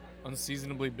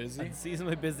Unseasonably busy?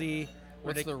 Unseasonably busy.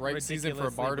 What's the right season for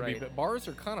a bar to be? But bars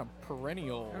are kind of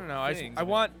perennial. I don't know. Things, I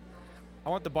want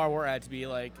the bar we're at to be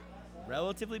like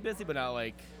relatively busy, but not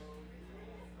like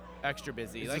extra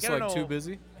busy. Is like, this I don't like know. too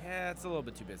busy? Yeah, it's a little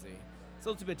bit too busy. It's a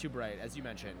little bit too bright, as you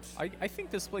mentioned. I think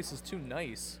this place is too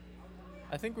nice.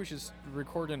 I think we should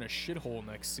record in a shithole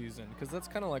next season because that's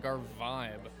kind of like our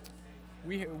vibe.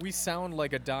 We sound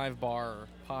like a dive bar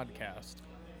podcast.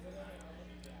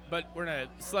 But we're in a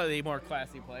slightly more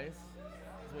classy place,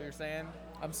 is what you're saying?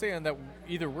 I'm saying that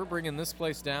either we're bringing this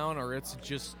place down or it's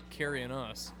just carrying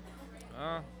us.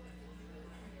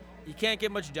 You can't get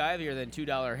much divier than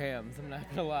 $2 hams, I'm not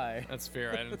going to lie. That's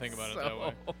fair. I didn't think about it that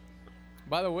way.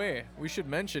 By the way, we should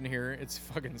mention here, it's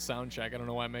fucking sound check. I don't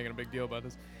know why I'm making a big deal about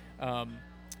this.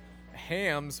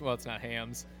 Hams, well, it's not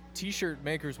hams. T-shirt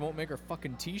makers won't make our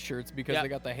fucking T-shirts because they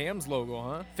got the Hams logo,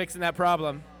 huh? Fixing that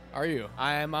problem. Are you?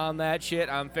 I am on that shit.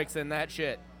 I'm fixing that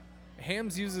shit.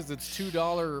 Hams uses its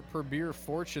 $2 per beer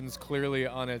fortunes clearly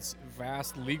on its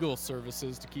vast legal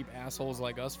services to keep assholes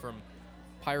like us from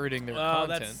pirating their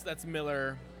content. That's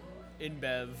Miller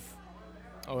InBev.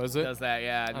 Oh, is it? Does that,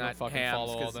 yeah. I don't not fucking Hams,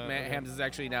 follow all that. Hams is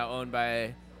actually now owned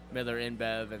by Miller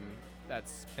InBev, and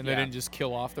that's... And they didn't just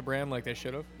kill off the brand like they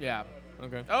should have? Yeah.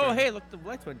 Okay. Oh, hey, look, the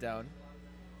lights went down.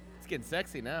 It's getting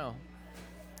sexy now.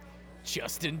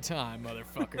 Just in time,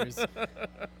 motherfuckers.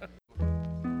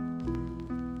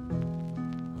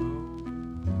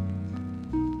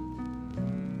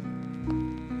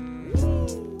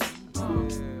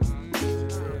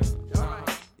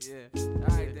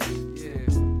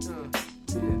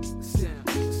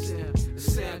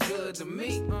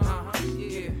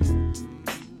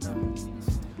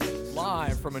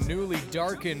 Live from a newly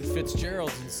darkened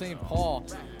Fitzgerald's in St. Paul,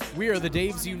 we are the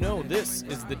Daves you know. This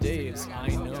is the Daves I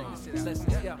know.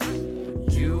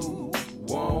 You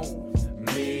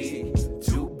want me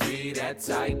to be that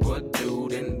type of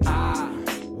dude, and I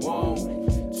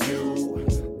want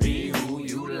to be who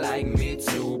you like me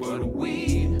to, but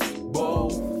we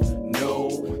both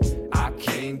know I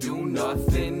can't do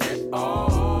nothing at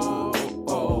all.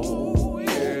 Oh,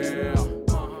 yeah.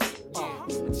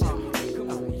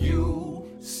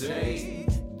 You say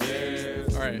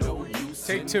there's All right. no use.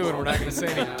 Take two, and we're not going to say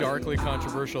any darkly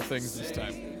controversial things this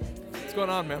time. What's going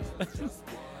on, man?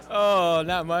 Oh,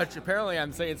 not much. Apparently,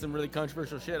 I'm saying some really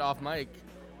controversial shit off mic,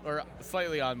 or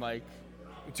slightly on mic.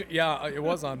 Yeah, it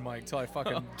was on mic till I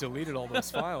fucking deleted all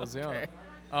those files. Yeah. Okay.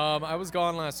 I was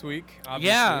gone last week. Obviously.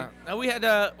 Yeah,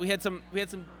 we had some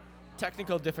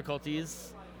technical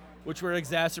difficulties, which were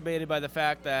exacerbated by the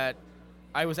fact that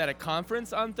I was at a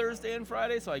conference on Thursday and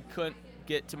Friday, so I couldn't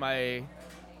get to my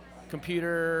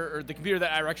computer, or the computer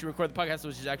that I actually record the podcast,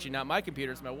 which is actually not my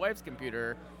computer, it's my wife's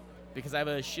computer, because I have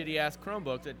a shitty ass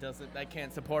Chromebook that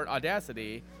can't support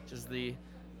Audacity, which is the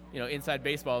Inside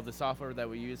Baseball, the software that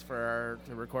we use to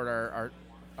record our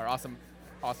awesome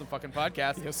fucking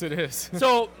podcast. Yes, it is.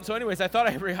 So anyways, I thought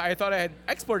I had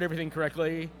exported everything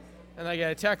correctly, and I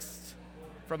get a text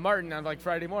from Martin on like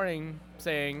Friday morning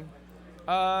saying,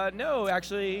 no,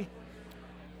 actually,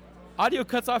 audio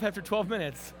cuts off after 12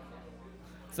 minutes.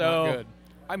 So Not good.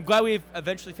 I'm glad we've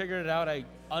eventually figured it out. I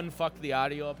unfucked the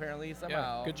audio apparently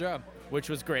somehow. Yeah, good job. Which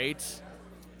was great.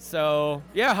 So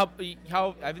yeah, how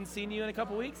I haven't seen you in a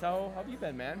couple weeks. How have you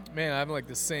been, man? Man, I'm like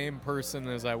the same person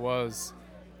as I was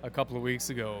a couple of weeks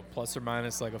ago, plus or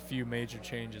minus like a few major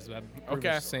changes. I'm pretty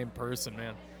much the same person,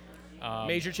 man.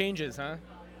 Major changes, huh?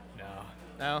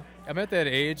 No. I'm at that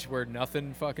age where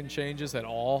nothing fucking changes at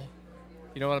all.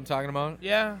 You know what I'm talking about?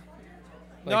 Yeah.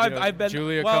 Like, I've been.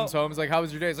 Julia well, comes home, is like, "How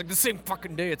was your day?" It's like the same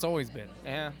fucking day it's always been.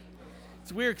 Yeah.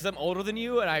 It's weird because I'm older than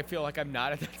you, and I feel like I'm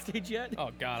not at that stage yet.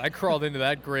 Oh God, I crawled into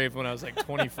that grave when I was like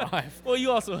 25. Well, you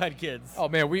also had kids. Oh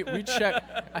man, we check.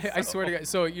 I swear to God.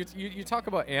 So you talk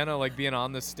about Anna like being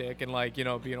on the stick and like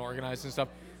being organized and stuff.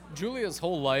 Julia's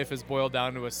whole life is boiled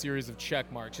down to a series of check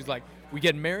marks. She's like, we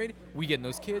getting married, we getting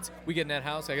those kids, we getting that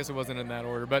house. I guess it wasn't in that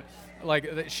order, but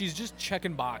like she's just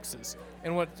checking boxes.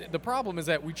 And what the problem is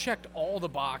that we checked all the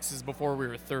boxes before we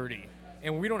were 30,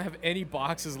 and we don't have any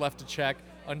boxes left to check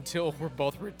until we're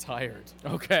both retired.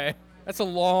 Okay. That's a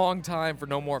long time for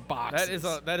no more boxes.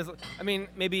 That is. I mean,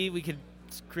 maybe we could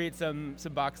create some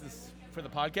boxes for the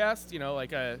podcast.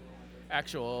 Like a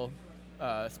actual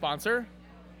sponsor.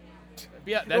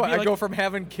 Yeah, I go from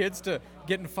having kids to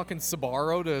getting fucking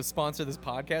Sbarro to sponsor this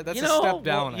podcast. That's a step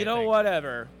down.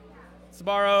 Whatever.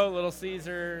 Sbarro, Little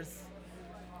Caesars,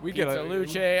 we Pizza get a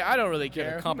Luce. I don't really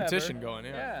care. Get a competition Whomever. going.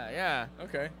 Yeah. Yeah.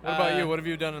 Okay. What about you? What have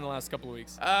you done in the last couple of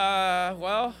weeks?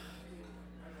 Well,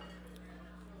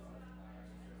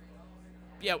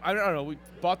 yeah, I don't know. We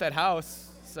bought that house,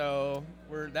 so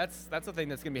That's a thing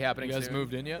that's gonna be happening. You guys soon,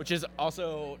 moved in yet? Which is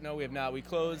also no, we have not. We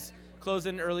close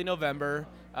in early November,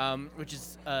 which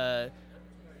is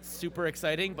super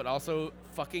exciting, but also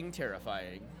fucking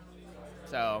terrifying.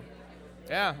 So,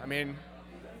 yeah, I mean,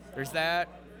 there's that.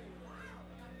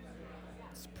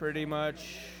 It's pretty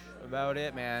much about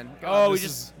it, man. God,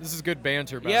 this is good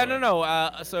banter. By Yeah, the way. no.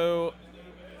 So,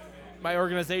 my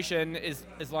organization is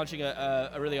launching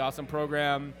a really awesome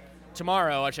program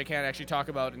tomorrow, which I can't actually talk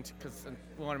about because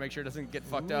we want to make sure it doesn't get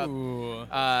fucked up.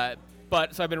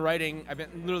 But so I've been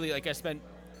literally, like, I spent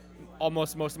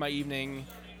almost most of my evening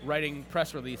writing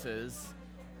press releases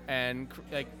and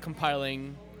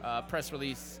compiling press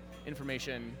release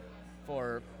information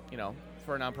for a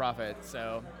nonprofit.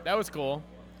 So that was cool.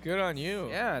 Good on you.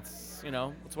 Yeah, it's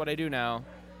what I do now.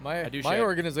 My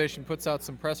organization puts out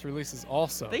some press releases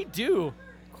also. They do.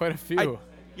 Quite a few.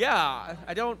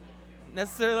 I don't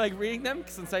necessarily like reading them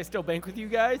since I still bank with you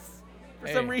guys for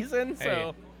some reason.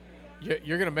 So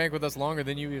you're gonna bank with us longer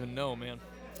than you even know, man.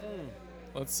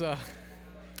 Let's. I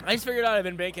just figured out I've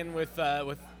been banking with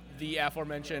the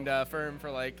aforementioned firm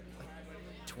for like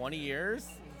 20 years.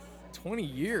 20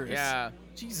 years. Yeah.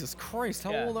 Jesus Christ,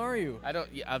 how old are you?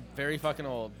 I'm very fucking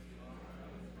old.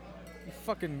 You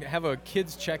fucking have a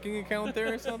kid's checking account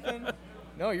there or something?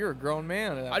 No, you're a grown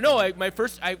man. I know. I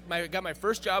got my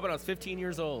first job when I was 15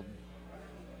 years old.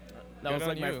 That was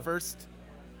like my first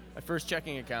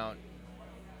checking account.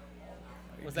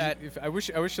 Was that? I wish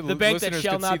the bank that listeners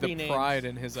shall could see not the be named. pride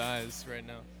in his eyes right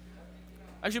now.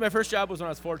 Actually, my first job was when I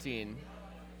was 14,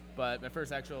 but my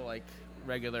first actual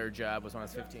regular job was when I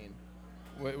was 15.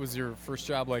 What was your first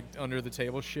job, like under the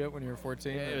table shit when you were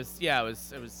 14? It was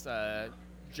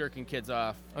jerking kids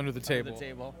off under the table. Under the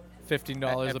table.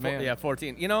 $15 a man. Yeah,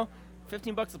 14.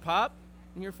 $15 a pop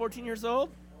when you're 14 years old.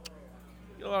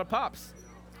 You get a lot of pops.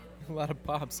 A lot of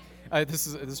pops. This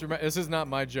is not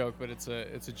my joke, but it's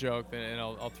a joke, and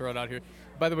I'll throw it out here.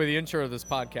 By the way, the intro of this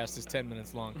podcast is 10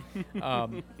 minutes long.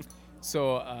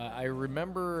 So I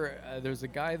remember there's a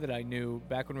guy that I knew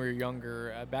back when we were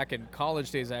younger, back in college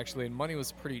days actually, and money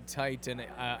was pretty tight, and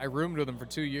I roomed with him for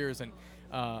 2 years, and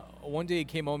one day he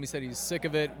came home, he said he's sick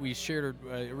of it. We shared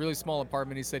a really small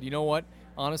apartment. He said, you know what,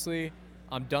 honestly,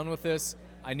 I'm done with this.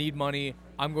 I need money.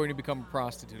 I'm going to become a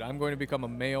prostitute. I'm going to become a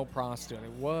male prostitute.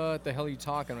 I'm like, what the hell are you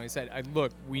talking about? I said,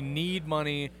 look, we need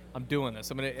money. I'm doing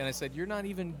this. And I said, you're not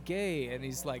even gay. And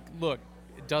he's like, look,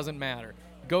 it doesn't matter.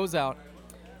 Goes out,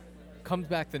 comes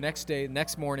back the next day,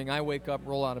 next morning, I wake up,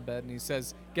 roll out of bed, and he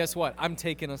says, guess what? I'm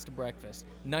taking us to breakfast.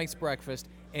 Nice breakfast,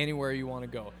 anywhere you want to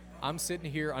go. I'm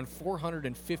sitting here on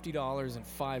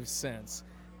 $450.05.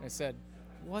 I said,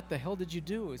 what the hell did you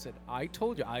do? He said, I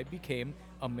told you I became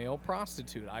a male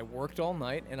prostitute. I worked all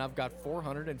night, and I've got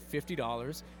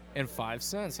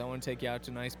 $450.05. I want to take you out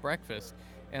to a nice breakfast.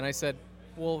 And I said,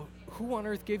 well, who on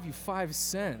earth gave you 5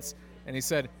 cents? And he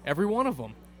said, every one of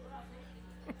them.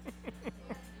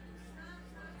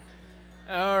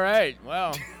 All right.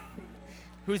 Well,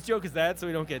 whose joke is that so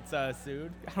we don't get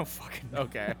sued? I don't fucking know.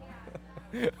 Okay.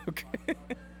 Okay. It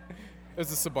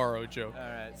was a Sbarro joke. All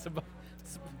right.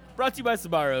 Brought to you by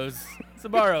Sbarro's.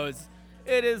 Sbarro's.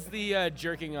 It is the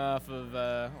jerking off of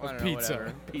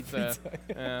pizza. Pizza.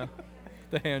 Yeah.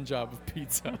 The hand job of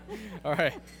pizza. All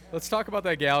right. Let's talk about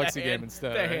that Galaxy game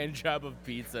instead. The hand job of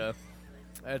pizza.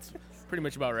 That's pretty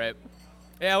much about right.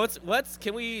 Yeah,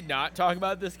 can we not talk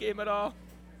about this game at all?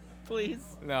 Please?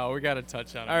 No, we got to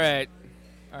touch on it. All right.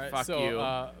 Fuck so, you.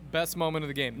 Best moment of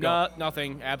the game. Go. No,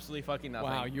 nothing. Absolutely fucking nothing.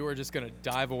 Wow, you are just going to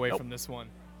dive away from this one.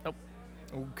 Nope.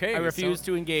 Okay. I refuse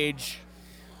to engage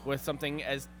with something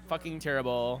as fucking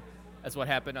terrible as what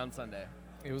happened on Sunday.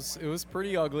 It was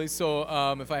pretty ugly. So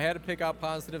if I had to pick out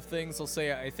positive things, I'll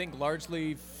say I think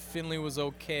largely Finley was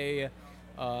okay.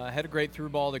 Had a great through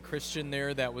ball to Christian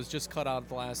there that was just cut out at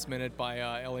the last minute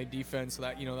by LA defense. So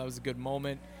that that was a good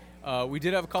moment. We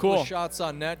did have a couple of shots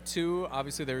on net too.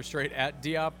 Obviously they were straight at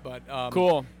Diop, but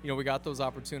we got those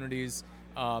opportunities.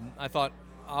 I thought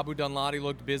Abu Dunladi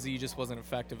looked busy, he just wasn't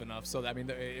effective enough. So I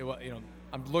mean,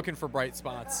 I'm looking for bright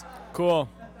spots. Cool.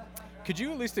 Could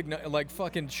you at least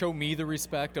fucking show me the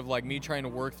respect of me trying to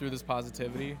work through this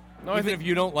positivity? No, even if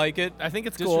you don't like it, I think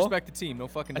it's disrespect the team. No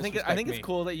fucking disrespect I think me. it's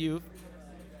cool that you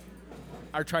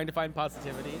are trying to find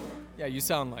positivity. Yeah, you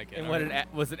sound like it. And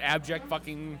was an abject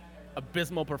fucking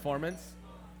abysmal performance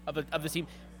of the team,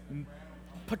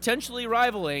 potentially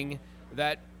rivaling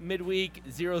that midweek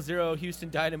 0-0 Houston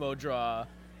Dynamo draw,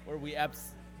 where we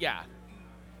was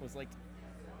like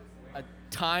a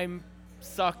time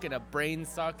suck and a brain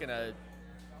suck and a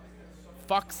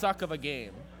fuck suck of a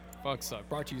game. Fuck suck.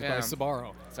 Brought to you by Yeah.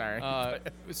 Sbarro. Sorry.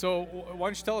 So why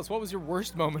don't you tell us what was your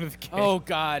worst moment of the game? Oh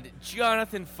God,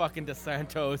 Jonathan fucking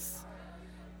DeSantos.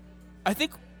 I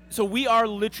think so. We are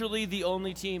literally the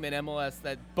only team in MLS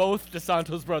that both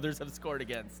DeSantos brothers have scored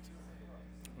against.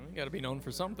 You got to be known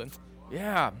for something.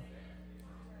 Yeah.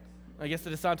 I guess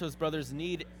the DeSantos brothers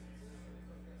need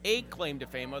a claim to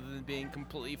fame other than being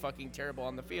completely fucking terrible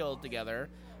on the field together.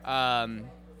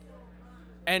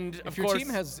 And If your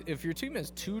team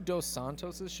has two Dos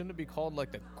Santoses, shouldn't it be called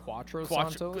like the Quattro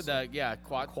Santos?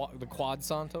 The Quad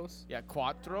Santos? Yeah,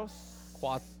 Quattros.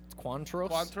 Quantros?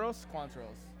 Quantros.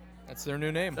 That's their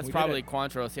new name. That's We did probably it.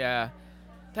 Quantros, yeah.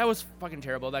 That was fucking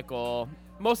terrible, that goal.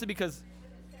 Mostly because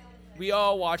we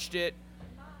all watched it.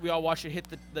 We all watched it hit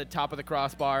the top of the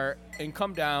crossbar and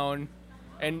come down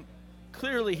and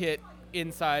clearly hit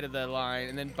inside of the line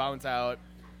and then bounce out.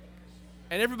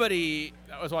 And everybody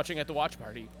that was watching at the watch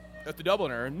party at the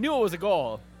Dubliner knew it was a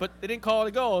goal, but they didn't call it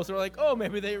a goal. So we're like, oh,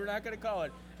 maybe they were not going to call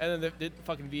it. And then they did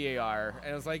fucking VAR.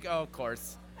 And it was like, oh, of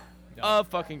course. No. Of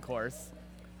fucking course.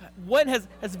 When has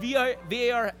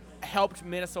VAR helped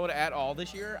Minnesota at all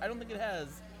this year? I don't think it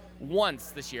has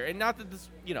once this year. And not that this,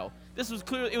 this was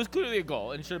clearly a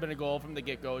goal, and it should have been a goal from the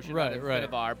get-go. It should not have been a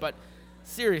VAR. But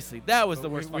seriously, that was the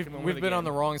worst fucking moment We've of the been game. on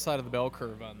the wrong side of the bell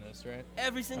curve on this, right?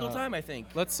 Every single time, I think.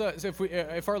 Let's so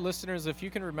if our listeners, if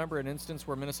you can remember an instance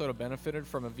where Minnesota benefited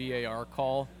from a VAR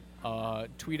call,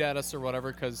 tweet at us or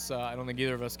whatever, because I don't think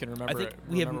either of us can remember. I think it,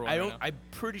 we have. remember I one don't. right now. I'm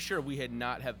pretty sure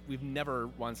we've never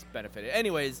once benefited.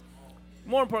 Anyways,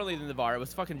 more importantly than the VAR, it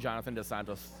was fucking Jonathan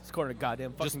DeSantos scoring a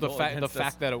goddamn fucking Just the goal fact against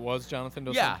us. that it was Jonathan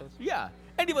Dos Yeah, Santos. yeah.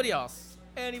 Anybody else,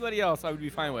 I would be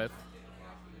fine with.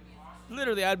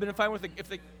 Literally, I'd been fine with if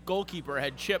the goalkeeper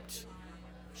had chipped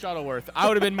Shuttleworth. I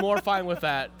would have been more fine with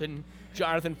that than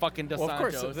Jonathan fucking DeSantos Well, of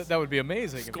course, that would be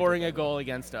amazing. if you scoring did a goal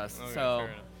against us. that. Okay, So. fair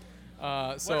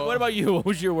enough. What about you? What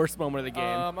was your worst moment of the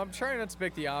game? I'm trying not to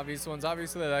pick the obvious ones.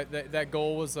 Obviously, that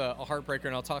goal was a heartbreaker,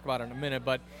 and I'll talk about it in a minute.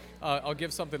 But I'll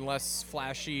give something less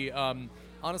flashy.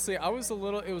 Honestly,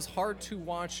 it was hard to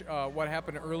watch what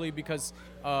happened early because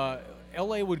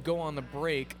LA would go on the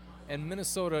break, and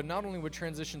Minnesota not only would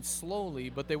transition slowly,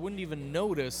 but they wouldn't even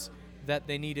notice that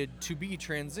they needed to be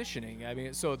transitioning. I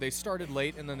mean, so they started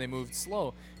late and then they moved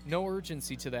slow. No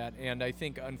urgency to that. And I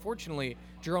think, unfortunately,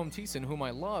 Jerome Thiessen, whom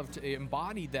I loved,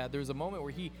 embodied that. There was a moment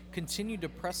where he continued to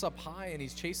press up high and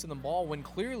he's chasing the ball when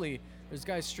clearly there's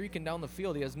guys streaking down the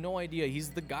field. He has no idea.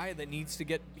 He's the guy that needs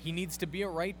to be a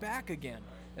right back again.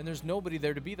 And there's nobody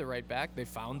there to be the right back. They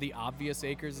found the obvious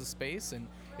acres of space, and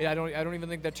I don't even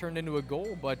think that turned into a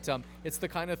goal. But it's the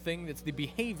kind of thing. It's the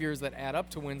behaviors that add up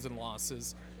to wins and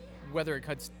losses, whether it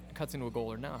cuts into a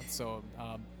goal or not. So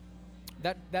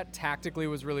that tactically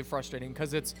was really frustrating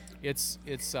because it's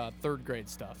third grade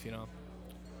stuff.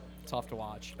 Tough to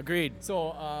watch. Agreed.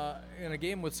 So in a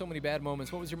game with so many bad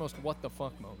moments, what was your most what the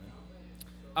fuck moment?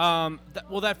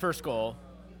 That first goal,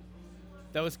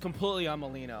 that was completely on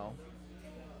Molino.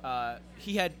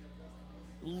 He had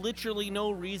literally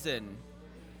no reason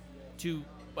to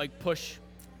push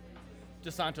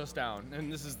DeSantos down,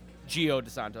 and this is Gio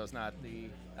DeSantos, not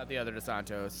the other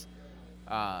DeSantos.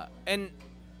 And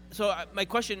so my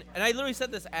question, and I literally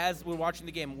said this as we're watching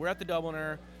the game. We're at the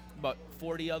Dubliner, about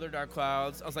 40 other dark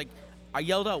clouds. I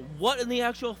yelled out, "What in the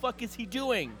actual fuck is he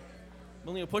doing?"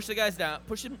 Molino pushed the guys down,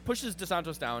 pushes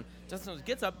DeSantos down. DeSantos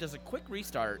gets up, does a quick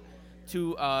restart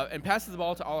and passes the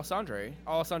ball to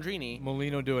Alessandrini.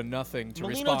 Molino doing nothing to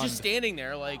Molino respond. just standing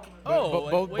there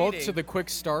both waiting. to the quick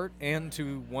start and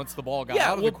to once the ball got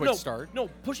out of the quick start. No,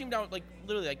 pushing down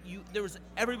literally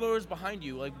everybody was behind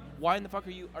you. Why in the fuck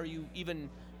are you even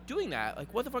doing that?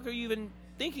 What the fuck are you even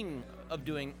thinking of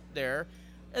doing there?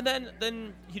 And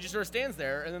then he just sort of stands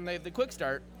there, and then they have the quick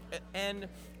start, and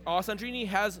Alessandrini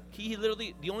he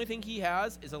literally the only thing he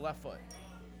has is a left foot,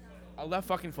 a left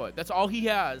fucking foot. That's all he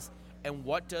has. And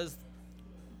what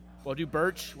do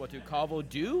Birch, what do Calvo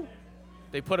do?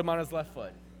 They put him on his left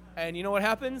foot. And you know what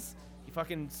happens? He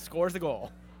fucking scores the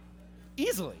goal.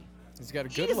 Easily. He's got a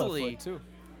good left foot, too.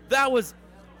 That was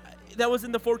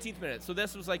in the 14th minute. So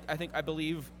this was I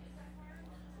believe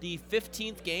the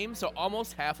 15th game. So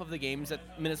almost half of the games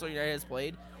that Minnesota United has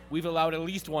played, we've allowed at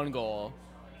least one goal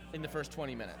in the first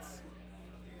 20 minutes.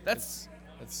 That's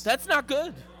not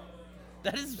good.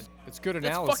 It's good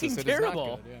analysis. That's fucking terrible. It is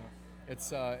not good, yeah.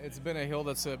 It's been a hill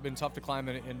that's been tough to climb.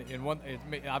 In one,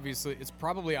 obviously, it's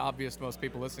probably obvious to most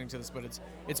people listening to this, but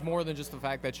it's more than just the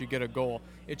fact that you get a goal.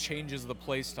 It changes the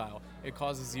play style. It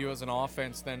causes you as an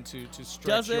offense then to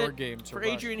stretch your game to for rush.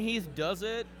 Adrian Heath. Does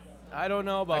it? I don't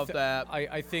know about that.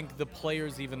 I think the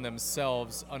players even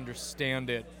themselves understand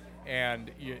it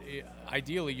and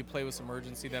ideally you play with some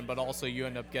urgency then, but also you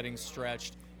end up getting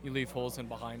stretched. You leave holes in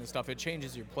behind and stuff. It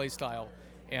changes your play style,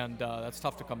 and that's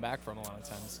tough to come back from a lot of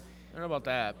times. I don't know about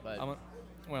that, but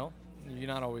Well, you're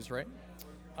not always right.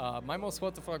 My most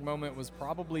what the fuck moment was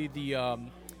probably the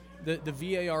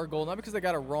VAR goal, not because they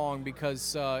got it wrong,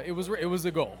 because it was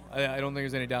a goal. I don't think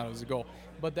there's any doubt it was a goal.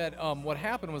 But that what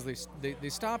happened was they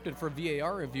stopped it for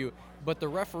VAR review, but the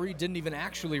referee didn't even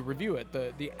actually review it.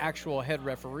 The actual head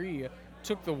referee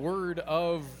took the word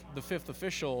of the fifth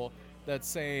official that's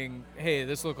saying, hey,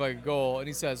 this looked like a goal, and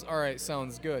he says, all right,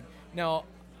 sounds good. Now,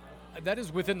 that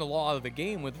is within the law of the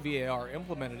game with VAR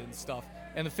implemented and stuff,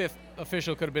 and the fifth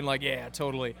official could have been like, yeah,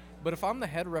 totally. But if I'm the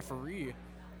head referee,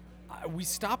 we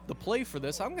stopped the play for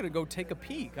this, I'm going to go take a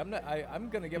peek. I'm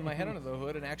going to get my head under the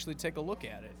hood and actually take a look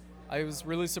at it. I was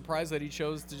really surprised that he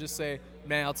chose to just say,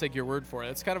 man, I'll take your word for it.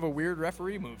 It's kind of a weird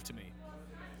referee move to me.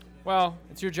 Well,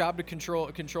 it's your job to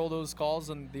control those calls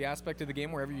and the aspect of the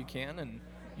game wherever you can, and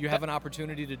you have an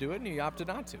opportunity to do it, and you opted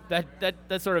not to.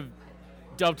 That sort of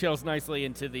dovetails nicely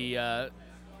into the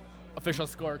official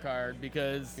scorecard,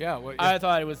 because I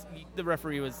thought it was the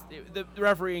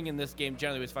refereeing in this game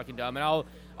generally was fucking dumb, and I'll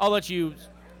let you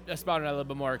expound on it a little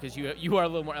bit more, because you are a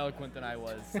little more eloquent than I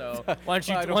was. So why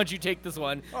don't you take this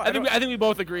one? I think we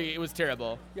both agree it was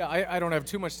terrible. Yeah, I don't have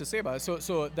too much to say about it.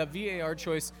 So that VAR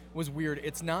choice was weird.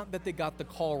 It's not that they got the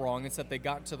call wrong; it's that they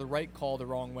got to the right call the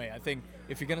wrong way. I think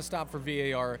if you're going to stop for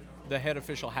VAR, the head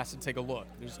official has to take a look.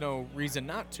 There's no reason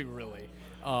not to, really.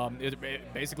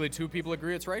 Basically, two people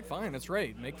agree it's right. Fine, it's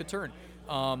right. Make the turn.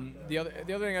 The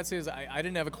other thing I'd say is I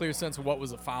didn't have a clear sense of what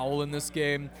was a foul in this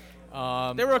game.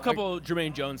 There were a couple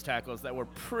Jermaine Jones tackles that were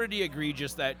pretty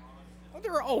egregious. There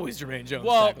are always Jermaine Jones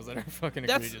tackles that are fucking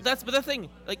egregious. But the thing,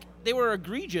 like, they were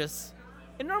egregious,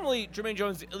 and normally Jermaine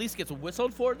Jones at least gets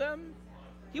whistled for them.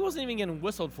 He wasn't even getting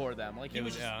whistled for them. Like, he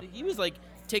was like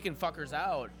taking fuckers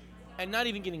out and not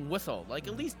even getting whistled. Like,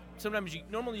 at least sometimes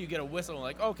normally you get a whistle,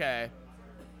 like, okay,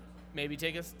 maybe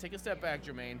take a step back,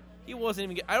 Jermaine. He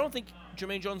wasn't even I don't think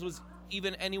Jermaine Jones was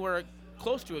even anywhere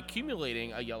close to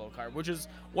accumulating a yellow card, which is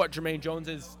what Jermaine Jones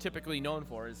is typically known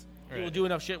for. Is he will do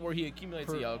enough shit where he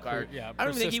accumulates a yellow card.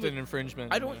 Persistent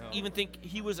infringement. I don't even think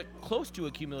he was close to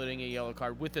accumulating a yellow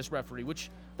card with this referee, which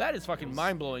that is fucking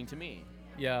mind-blowing to me.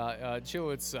 Yeah,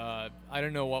 Chilwitz, I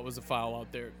don't know what was a foul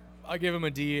out there. I'll give him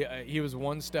a D. He was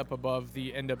one step above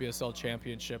the NWSL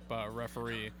Championship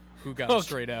referee who got a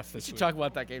straight F this week. We should talk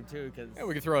about that game, too. Cause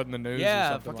we could throw it in the news or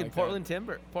something fucking like Portland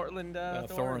that. Portland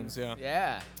Thorns, yeah.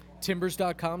 Yeah.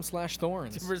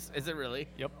 Timbers.com/Thorns. Timbers, is it really?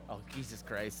 Yep. Oh, Jesus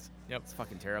Christ. Yep. It's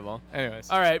fucking terrible. Anyways.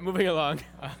 All right, moving along.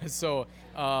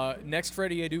 Next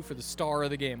Freddie Adu for the star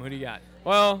of the game. Who do you got?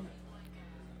 Well,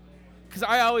 because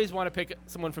I always want to pick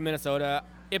someone from Minnesota.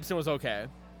 Ibson was okay.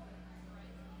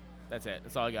 That's it.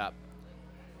 That's all I got.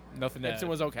 Nothing Ibson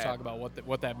was okay. Talk about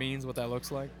what that means, what that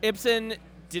looks like. Ibson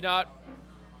did not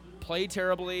play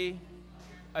terribly.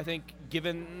 I think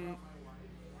given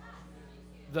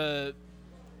the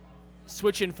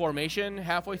switch in formation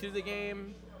halfway through the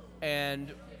game, and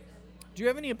do you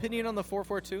have any opinion on the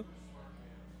 4-4-2?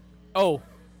 Oh,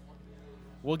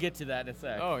 we'll get to that in a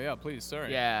sec. Oh yeah, please.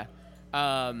 Sorry. Yeah,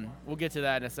 we'll get to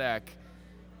that in a sec.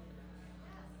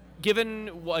 Given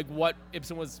what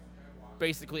Ibson was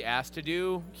basically asked to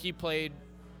do, he played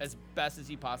as best as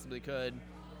he possibly could.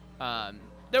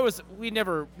 We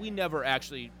never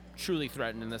actually truly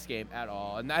threatened in this game at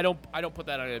all, and I don't put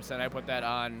that on Ibson. I put that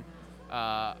on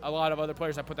a lot of other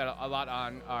players. I put that a lot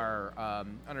on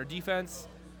our defense,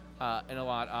 and a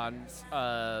lot on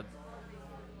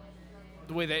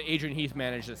the way that Adrian Heath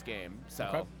managed this game. So.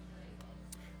 Okay.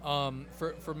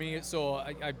 For me, so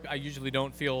I usually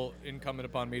don't feel incumbent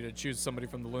upon me to choose somebody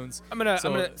from the Loons. I'm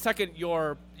gonna second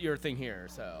your thing here.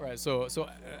 So right, so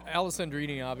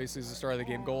Lettucandrini obviously is the star of the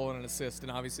game, goal and an assist,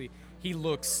 and obviously he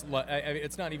looks like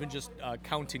it's not even just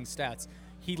counting stats.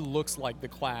 He looks like the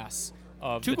class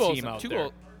of the team out there.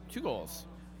 2 goals.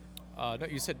 No,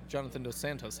 you said Jonathan Dos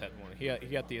Santos had one. He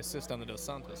got the assist on the Dos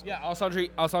Santos. Yeah,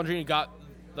 Lettucandrini got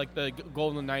like the goal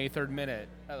in the 93rd minute,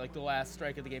 like the last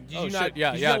strike of the game. Did you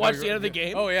not watch the end of the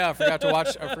game? Oh yeah, I forgot to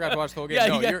watch the whole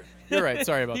game. You're right.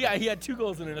 Sorry about that. Yeah, he had 2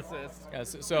 goals and an assist.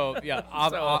 Yeah,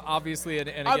 obviously, and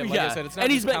again, like I said, it's not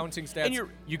just counting stats.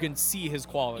 You can see his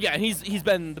quality. Yeah, and he's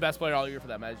been the best player all year for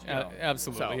them.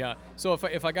 Absolutely, yeah. So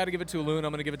if I got to give it to a Loon,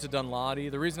 I'm going to give it to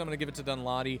Dunlawdy. The reason I'm going to give it to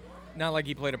Dunlawdy, not like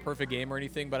he played a perfect game or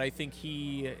anything, but I think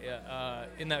he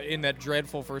in that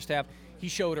dreadful first half, he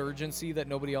showed urgency that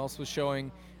nobody else was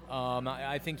showing.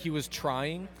 I think he was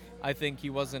trying. I think he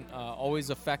wasn't always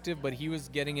effective, but he was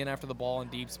getting in after the ball in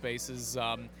deep spaces.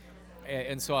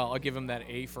 and so I'll give him that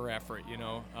A for effort.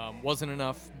 Wasn't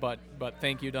enough, but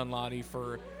thank you, Dunlawdy,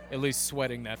 for at least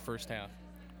sweating that first half.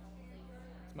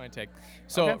 That's my take.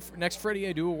 So Okay. Next, Freddie,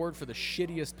 I do award for the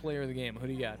shittiest player of the game. Who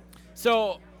do you got?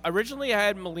 So originally I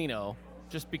had Molino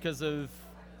just because of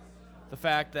the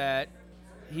fact that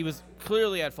he was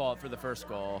clearly at fault for the first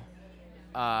goal.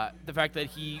 The fact that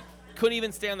he couldn't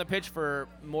even stay on the pitch for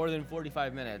more than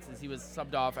 45 minutes as he was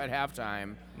subbed off at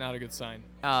halftime. Not a good sign.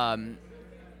 I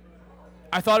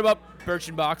thought about Birch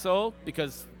and Boxall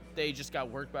because they just got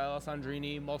worked by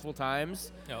Lettucandrini multiple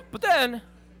times. Yep. But then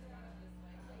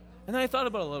I thought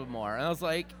about it a little bit more, and I was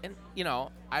like, and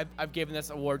I've given this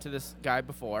award to this guy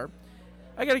before.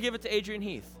 I got to give it to Adrian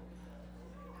Heath.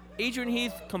 Adrian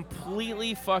Heath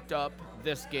completely fucked up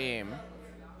this game.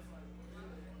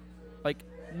 Like,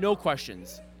 no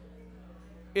questions.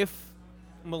 If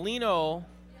Molino,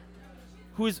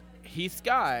 who is Heath's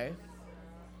guy,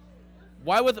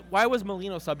 why was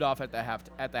Molino subbed off at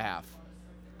the half?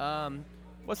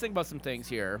 Let's think about some things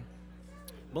here.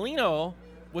 Molino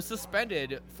was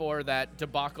suspended for that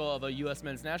debacle of a U.S.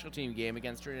 men's national team game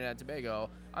against Trinidad and Tobago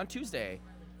on Tuesday.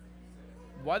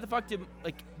 Why the fuck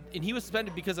and he was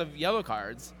suspended because of yellow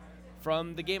cards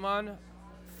from the game on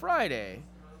Friday.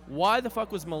 Why the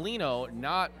fuck was Molino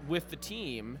not with the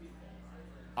team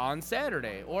on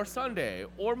Saturday or Sunday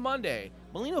or Monday?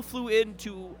 Molino flew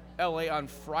into LA on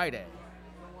Friday.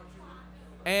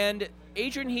 And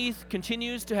Adrian Heath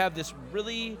continues to have this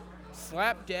really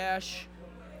slapdash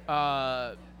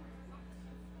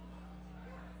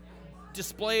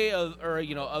display of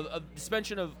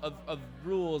suspension of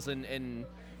rules and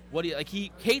what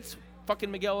he hates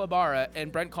fucking Miguel Ibarra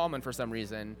and Brent Coleman for some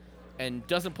reason and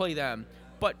doesn't play them.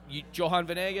 But Johan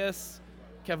Venegas,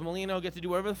 Kevin Molino get to do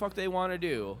whatever the fuck they want to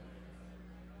do.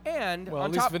 And Well,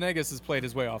 at least Venegas has played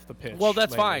his way off the pitch. Well,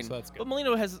 that's lately, fine. So that's good. But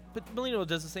Molino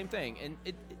does the same thing, and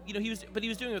he was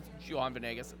doing it with Johan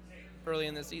Venegas early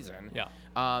in the season. Yeah.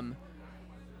 I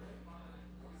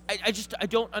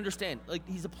don't understand. Like,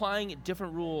 he's applying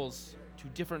different rules to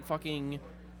different fucking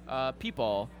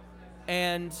people,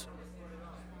 and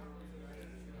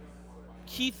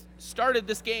Keith started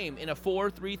this game in a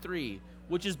 4-3-3,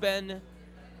 which has been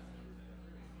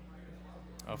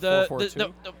a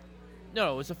 4-4-2?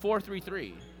 No, it was a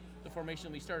 4-3-3. The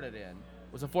formation we started in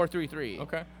was a 4-3-3.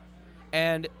 Okay.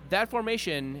 And that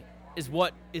formation is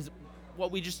what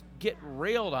we just get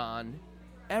railed on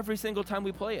every single time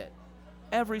we play it.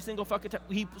 Every single fucking time.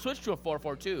 He switched to a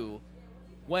 4-4-2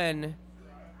 when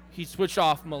he switched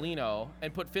off Molino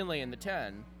and put Finlay in the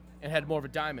 10 and had more of a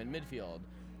diamond midfield.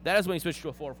 That is when he switched to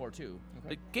a 4-4-2. Okay.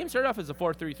 The game started off as a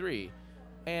 4-3-3.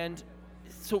 And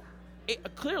so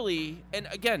clearly, and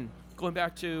again, going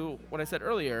back to what I said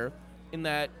earlier, in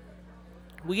that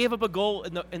we gave up a goal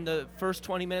in the first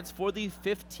 20 minutes for the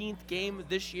 15th game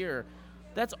this year.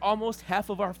 That's almost half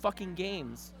of our fucking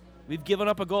games. We've given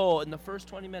up a goal in the first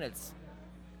 20 minutes.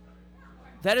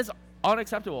 That is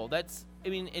unacceptable.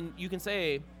 And you can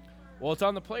say, well, it's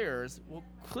on the players. Well,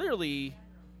 clearly,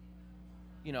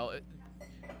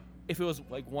 if it was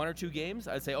like 1 or 2 games,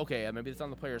 I'd say, okay, maybe it's on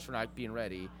the players for not being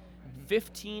ready.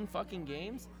 15 fucking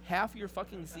games, half your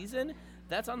fucking season,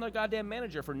 that's on the goddamn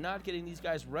manager for not getting these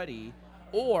guys ready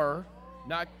or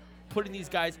not putting these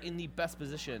guys in the best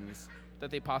positions that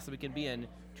they possibly can be in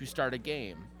to start a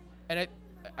game. And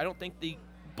I don't think the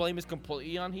blame is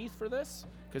completely on Heath for this,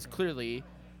 because clearly,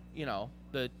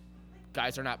 the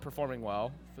guys are not performing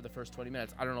well for the first 20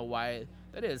 minutes. I don't know why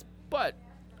that is, but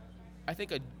I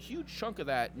think a huge chunk of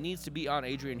that needs to be on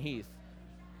Adrian Heath,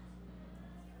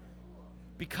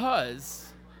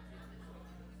 because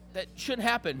that shouldn't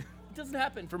happen. It doesn't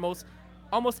happen for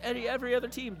almost every other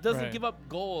team. Doesn't give up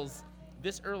goals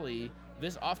this early,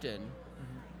 this often.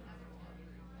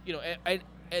 Mm-hmm.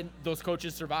 And those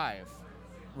coaches survive.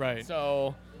 Right.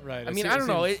 So, right. I mean, I don't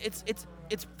know. It's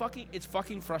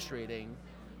fucking frustrating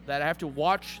that I have to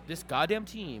watch this goddamn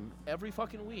team every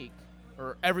fucking week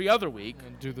or every other week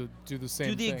and do the same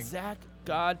thing. Do the exact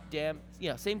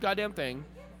same goddamn thing.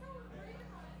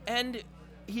 And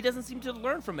he doesn't seem to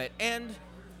learn from it. And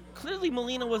clearly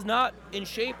Molina was not in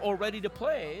shape or ready to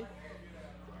play,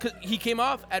 because he came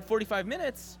off at 45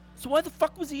 minutes. So why the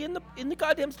fuck was he in the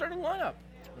goddamn starting lineup?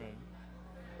 Right.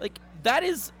 Like, that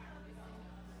is.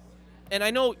 And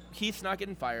I know Heath's not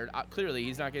getting fired. Clearly,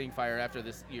 he's not getting fired after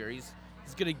this year. He's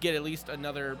going to get at least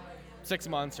another 6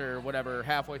 months or whatever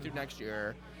halfway through next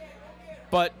year.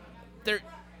 But there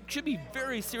should be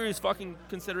very serious fucking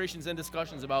considerations and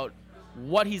discussions about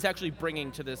what he's actually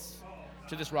bringing to this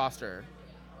roster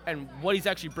and what he's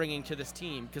actually bringing to this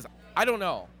team, because I don't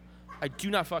know. I do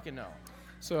not fucking know.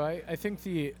 So I think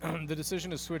the the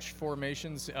decision to switch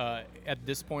formations at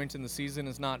this point in the season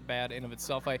is not bad in of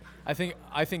itself. I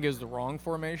think is the wrong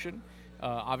formation.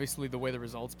 Obviously, the way the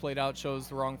results played out shows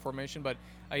the wrong formation, but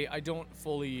I don't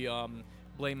fully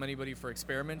blame anybody for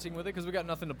experimenting with it because we got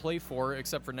nothing to play for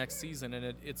except for next season,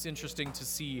 and it's interesting to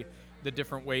see the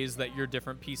different ways that your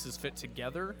different pieces fit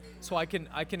together. So I can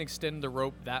extend the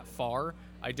rope that far.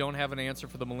 I don't have an answer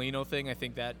for the Molino thing. I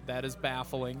think that is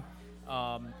baffling.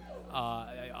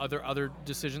 Other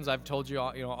decisions I've told you,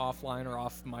 offline or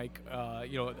off mic,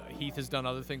 Heath has done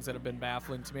other things that have been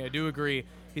baffling to me. I do agree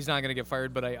he's not going to get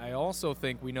fired, but I also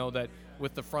think we know that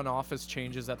with the front office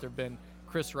changes that there've been,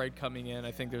 Chris Wright coming in,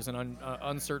 I think there's an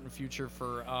uncertain future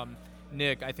for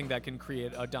Nick. I think that can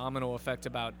create a domino effect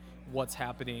about what's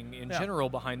happening in general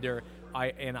behind there.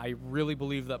 I really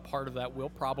believe that part of that will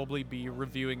probably be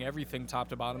reviewing everything top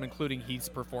to bottom, including Heath's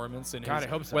performance and I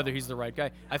hope so. whether he's the right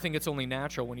guy. I think it's only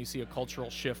natural when you see a cultural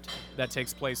shift that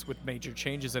takes place with major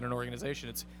changes in an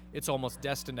organization. It's almost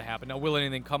destined to happen. Now, will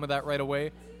anything come of that right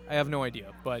away? I have no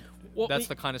idea, but that's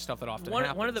the kind of stuff that often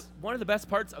happens. One of the best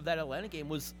parts of that Atlanta game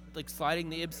was like sliding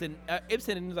the Ibsen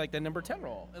into like the number 10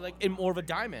 role, like in more of a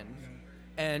diamond,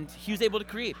 and he was able to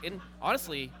create. And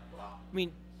honestly, I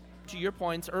mean, to your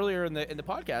points earlier in the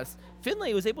podcast,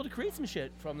 Finlay was able to create some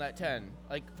shit from that 10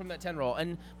 role,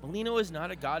 and Molino is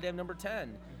not a goddamn number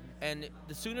 10. And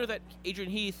the sooner that Adrian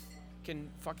Heath can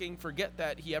fucking forget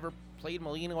that he ever played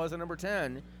Molino as a number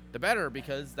 10, the better,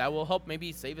 because that will help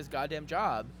maybe save his goddamn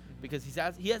job, because he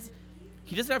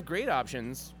doesn't have great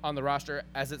options on the roster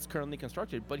as it's currently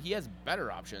constructed, but he has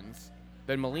better options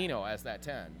than Molino as that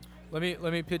 10. Let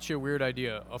me pitch you a weird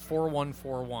idea. A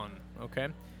 4-1-4-1, okay?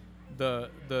 The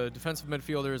defensive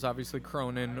midfielder is obviously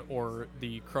Cronin, or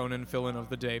the Cronin fill-in of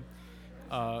the day.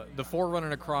 The 4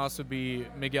 running across would be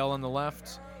Miguel on the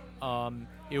left.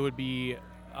 It would be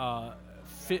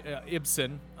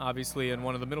Ibsen, obviously, in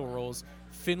one of the middle roles.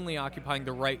 Finley occupying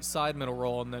the right side middle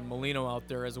role, and then Molino out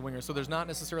there as a winger. So there's not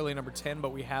necessarily a number 10,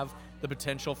 but we have the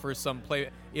potential for some play.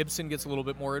 Ibsen gets a little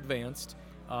bit more advanced.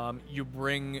 You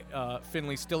bring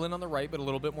Finley still in on the right, but a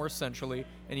little bit more centrally,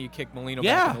 and you kick Molino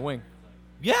back in the wing.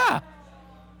 Yeah.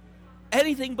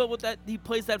 Anything but with that, he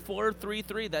plays that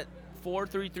 4-3-3, that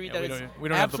 4-3-3 that is we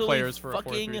don't have the players for a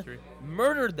fucking 4-3-3.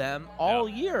 murdered them all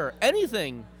year.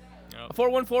 Anything. A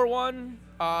 4-1-4-1,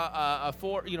 a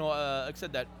 4, like I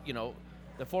said, that,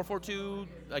 the 4-4-2,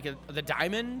 like the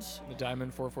diamond. The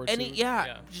diamond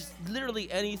 4-4-2. Just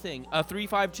literally anything. A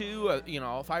 3-5-2,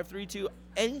 5-3-2,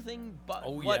 anything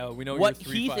but we know what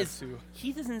you're 3-5-2.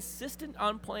 Heath is insistent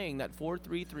on playing that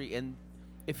 4-3-3, and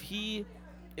if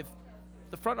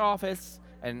the front office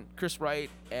and Chris Wright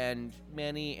and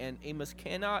Manny and Amos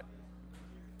cannot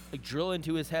drill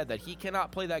into his head that he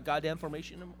cannot play that goddamn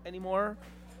formation anymore,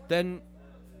 then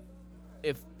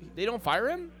if they don't fire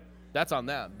him, that's on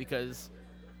them, because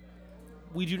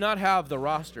we do not have the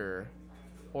roster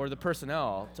or the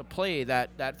personnel to play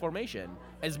that formation.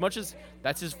 As much as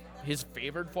that's his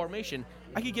favored formation,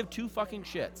 I could give two fucking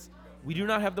shits. We do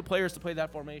not have the players to play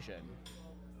that formation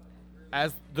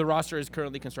as the roster is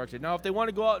currently constructed. Now, if they want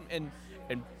to go out and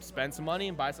spend some money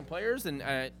and buy some players, and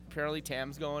apparently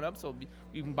TAM's going up, so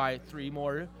you can buy 3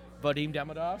 more Vadim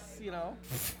Demidovs,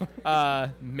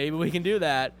 maybe we can do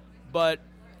that. But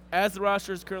as the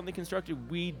roster is currently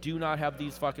constructed, we do not have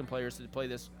these fucking players to play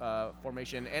this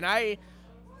formation. And I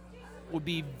would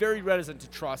be very reticent to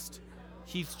trust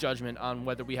Heath's judgment on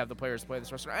whether we have the players to play this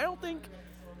roster. I don't think,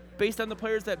 based on the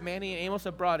players that Manny and Amos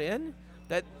have brought in,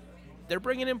 that they're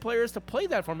bringing in players to play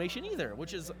that formation either,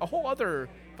 which is a whole other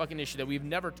fucking issue that we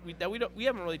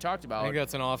haven't really talked about. I think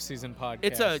that's an off-season podcast.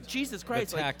 It's a Jesus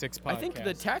Christ. The tactics podcast. I think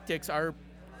the tactics are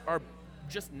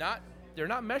just not, they're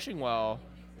not meshing well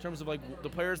in terms of the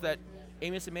players that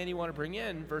Amos and Manny want to bring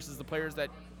in versus the players that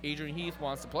Adrian Heath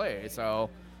wants to play. So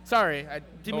sorry, I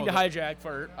didn't mean to hijack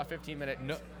for a 15-minute.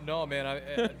 No, man,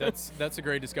 that's a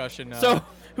great discussion. So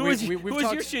who is your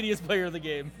shittiest player of the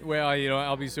game? Well,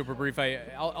 I'll be super brief.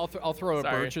 I'll throw it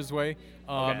Birch's way.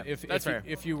 Okay,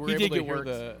 If you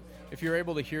were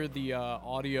able to hear the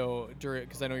audio during,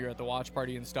 because I know you're at the watch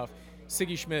party and stuff.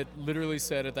 Siggy Schmidt literally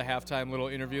said at the halftime little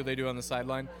interview they do on the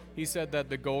sideline, he said that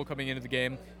the goal coming into the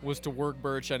game was to work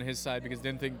Birch on his side because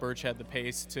didn't think Birch had the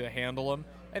pace to handle him,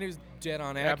 and he was dead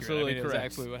on accurate. Absolutely correct. It was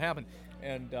absolutely what happened.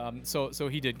 And so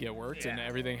he did get worked, and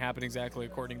everything happened exactly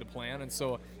according to plan. And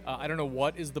so I don't know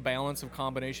what is the balance of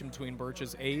combination between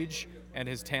Birch's age and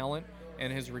his talent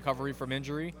and his recovery from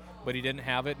injury, but he didn't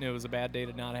have it, and it was a bad day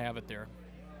to not have it there.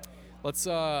 Let's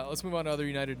move on to other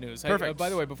United news. Perfect.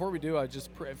 By the way, before we do, I just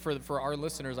for our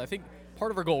listeners, I think part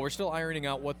of our goal. We're still ironing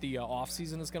out what the off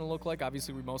season is going to look like.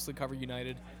 Obviously, we mostly cover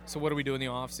United. So what do we do in the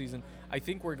off season? I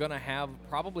think we're going to have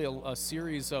probably a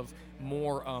series of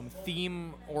more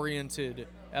theme-oriented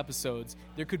episodes.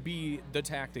 There could be the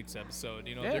tactics episode.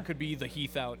 There could be the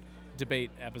Heath out debate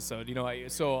episode.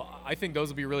 So I think those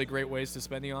would be really great ways to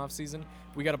spend the off season.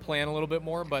 We got to plan a little bit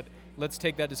more, but let's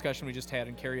take that discussion we just had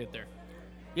and carry it there.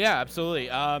 Yeah, absolutely.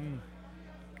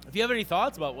 If you have any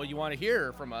thoughts about what you want to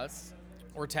hear from us,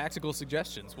 or tactical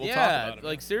suggestions, we'll talk about it.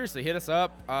 Like seriously, hit us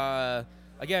up.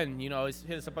 Again,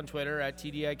 hit us up on Twitter at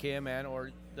TDIKMN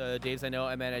or Dave's I know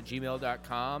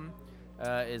MN@gmail.com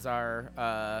is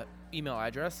our email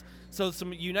address. So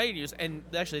some United news, and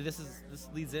actually this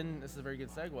leads in. This is a very good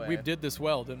segue. We did this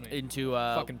well, didn't we? Into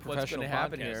fucking what's professional going to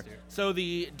happen here. So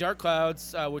the Dark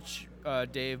Clouds, which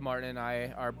Dave, Martin, and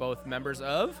I are both members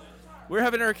of, we're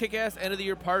having our kick-ass end of the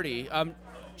year party.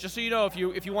 Just so you know, if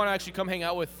you want to actually come hang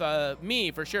out with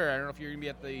me, for sure. I don't know if you're gonna be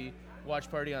at the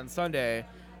watch party on Sunday.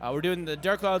 We're doing the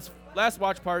Dark Clouds last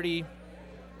watch party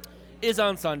is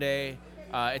on Sunday.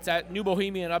 It's at New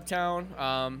Bohemian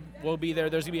Uptown. We'll be there.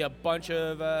 There's gonna be a bunch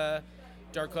of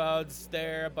Dark Clouds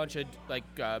there, a bunch of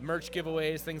merch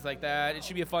giveaways, things like that. It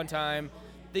should be a fun time.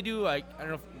 They do I don't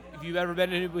know if you've ever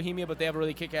been to New Bohemia, but they have a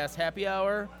really kick-ass happy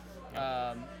hour,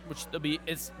 which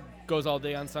goes all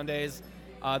day on Sundays.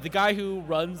 The guy who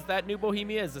runs that New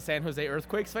Bohemia is the San Jose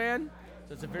Earthquakes fan,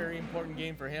 so it's a very important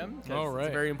game for him. Oh, right.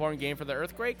 It's a very important game for the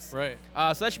Earthquakes. Right.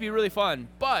 So that should be really fun.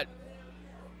 But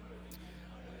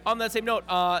on that same note,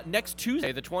 next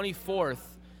Tuesday, the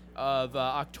 24th of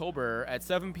October at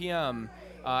 7 p.m.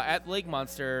 At Lake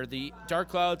Monster, the Dark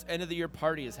Clouds End of the Year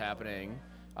Party is happening.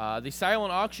 The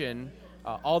silent auction,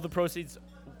 all the proceeds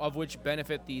of which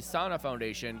benefit the Sauna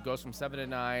Foundation, goes from 7 to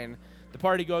 9. The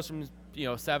party goes from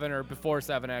 7 or before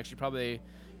 7 actually, probably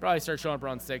start showing up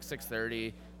around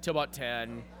 6:30 till about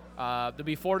 10. There'll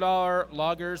be $4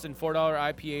 lagers and $4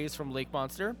 IPAs from Lake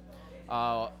Monster.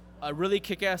 A really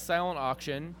kick-ass silent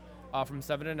auction from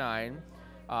 7 to 9.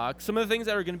 Some of the things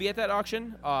that are going to be at that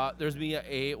auction, there's going to be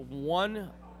a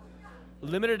one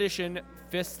limited edition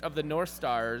Fist of the North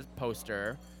Stars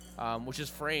poster, which is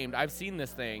framed. I've seen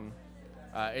this thing.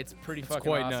 It's pretty fucking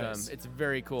quite awesome. nice. It's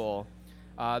very cool.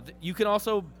 You can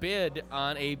also bid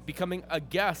on becoming a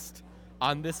guest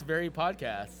on this very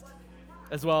podcast,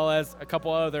 as well as a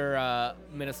couple other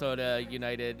Minnesota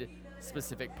United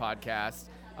specific podcasts.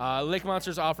 Lake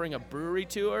Monster's offering a brewery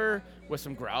tour with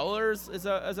some growlers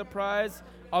as a prize.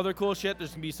 Other cool shit. There's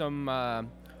gonna be some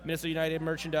Minnesota United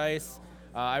merchandise.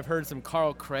 I've heard some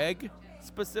Carl Craig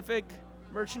specific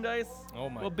merchandise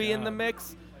will be in the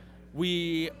mix.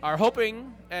 We are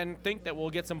hoping and think that we'll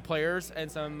get some players and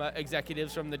some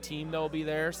executives from the team that will be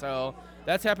there. So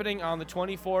that's happening on the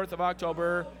 24th of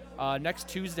October, next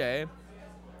Tuesday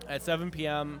at 7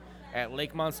 p.m. at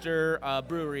Lake Monster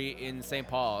Brewery in St.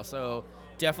 Paul. So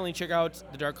definitely check out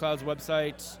the Dark Clouds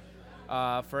website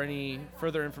for any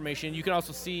further information. You can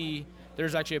also see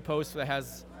there's actually a post that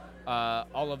has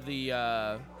all of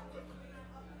the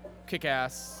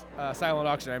kick-ass silent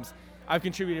auction items. I've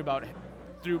contributed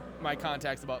through my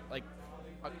contacts about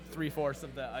 3/4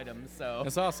 of the items. So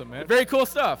that's awesome, man. Very cool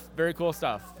stuff. Very cool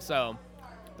stuff. So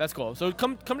that's cool. So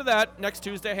come to that next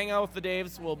Tuesday. Hang out with the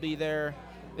Daves. We'll be there.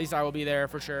 At least I will be there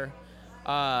for sure.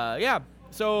 Yeah.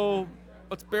 So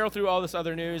let's barrel through all this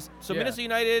other news. So Minnesota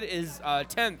United is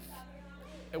 10th.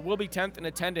 It will be 10th in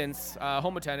attendance,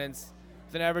 home attendance,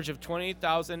 with an average of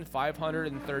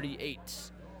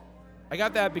 20,538. I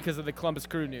got that because of the Columbus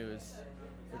Crew news,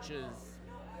 which is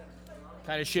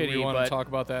kind of shitty. Do we want but to talk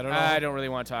about that at all? I don't really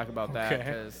want to talk about that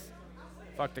because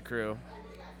fuck the Crew.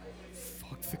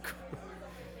 Fuck the Crew.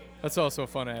 That's also a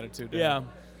fun attitude. Yeah.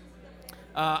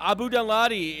 Abu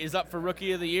Danladi is up for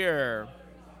Rookie of the Year.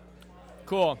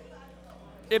 Cool.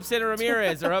 Ibsen and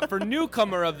Ramirez are up for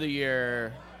Newcomer of the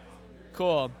Year.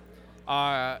 Cool.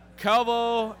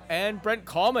 Calvo and Brent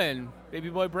Coleman,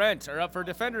 baby boy Brent, are up for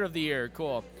Defender of the Year.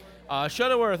 Cool.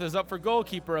 Shuttleworth is up for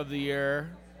Goalkeeper of the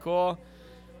Year. Cool.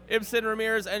 Ibsen,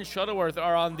 Ramirez, and Shuttleworth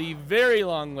are on the very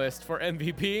long list for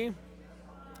MVP.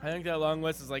 I think that long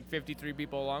list is 53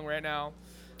 people long right now.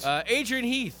 Adrian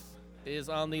Heath is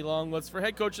on the long list for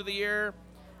Head Coach of the Year.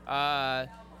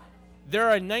 There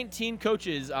are 19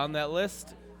 coaches on that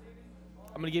list.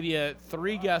 I'm going to give you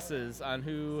 3 guesses on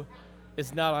who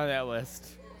is not on that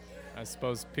list. I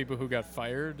suppose people who got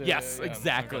fired? Yes,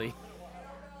 exactly. Okay.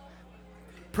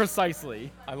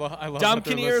 Precisely. I love Dom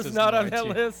Kinnear is not on that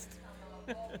list.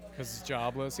 Because it's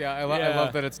jobless. Yeah, I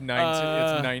love that it's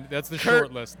 19. It's 9. That's the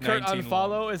short list. Kurt 19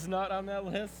 Unfollow is not on that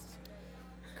list.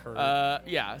 Kurt.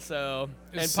 Yeah. So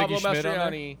Is and Pablo Siggy Schmidt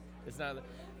Mastroianni is not.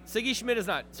 Siggy Schmidt is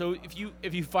not. So if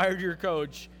you fired your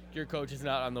coach is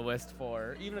not on the list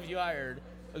for, even if you hired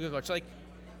a good coach. Like,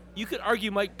 you could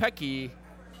argue Mike Pecky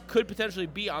could potentially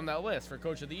be on that list for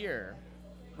Coach of the Year.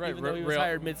 Right, even though he was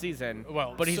hired mid-season.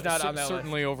 Well, but he's not on that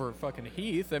certainly list. Over fucking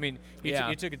Heath. I mean, he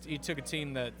took a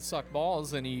team that sucked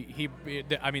balls, and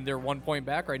I mean, they're 1 point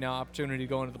back right now. Opportunity to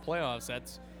go into the playoffs.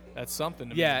 That's something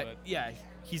to me. Yeah,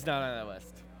 he's not on that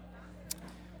list.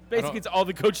 Basically, it's all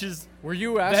the coaches were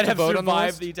you asked that to have vote on the survived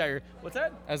list? the entire. What's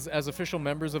that? As official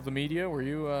members of the media, were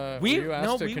you asked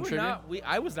to contribute? Were not.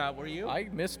 I was not. Were you? I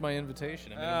missed my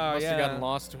invitation. I mean, I must have gotten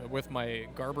lost with my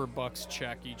Garber Bucks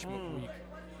check each week.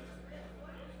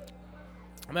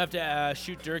 I'm going to have to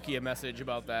shoot Durkee a message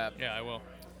about that. Yeah, I will.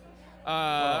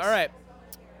 All right.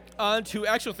 On to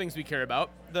actual things we care about.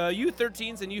 The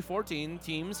U13s and U14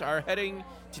 teams are heading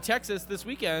to Texas this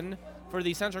weekend for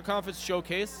the Central Conference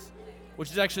Showcase, which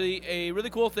is actually a really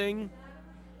cool thing.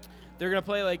 They're going to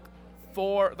play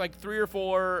three or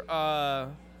four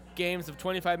games of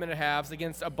 25-minute halves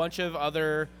against a bunch of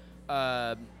other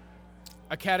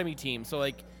academy teams. So,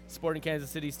 like Sporting Kansas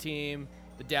City's team,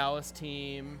 the Dallas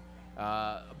team,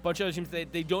 a bunch of other teams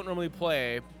they don't normally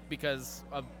play because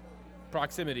of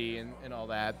proximity and all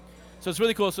that. So it's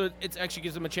really cool. So it actually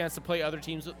gives them a chance to play other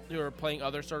teams who are playing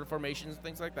other sort of formations and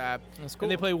things like that. That's cool.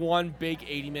 And they play one big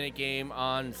 80-minute game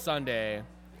on Sunday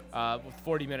with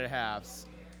 40-minute halves,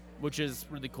 which is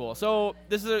really cool. So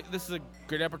this is a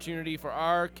great opportunity for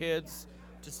our kids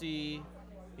to see,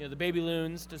 the baby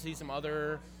loons, to see some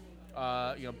other,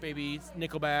 baby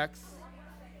Nickelbacks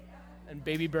and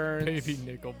baby Burns, baby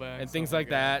Nickelbacks, and things like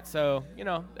that. So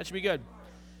that should be good.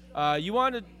 You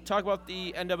want to talk about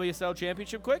the NWSL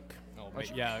Championship quick?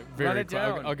 Yeah, very quick.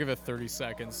 I'll give it 30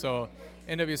 seconds. So,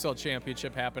 NWSL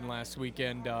Championship happened last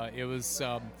weekend. It was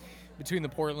between the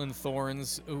Portland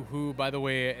Thorns, who, by the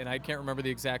way, and I can't remember the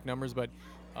exact numbers, but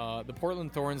the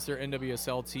Portland Thorns, their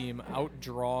NWSL team,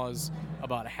 outdraws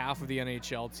about half of the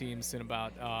NHL teams and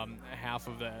about half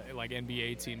of the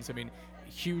NBA teams. I mean,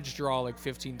 huge draw,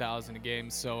 15,000 a game.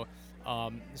 So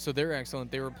they're excellent.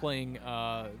 They were playing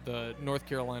the North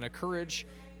Carolina Courage.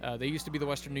 They used to be the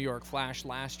Western New York Flash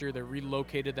last year. They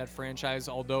relocated that franchise,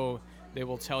 although they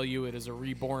will tell you it is a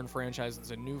reborn franchise.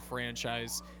 It's a new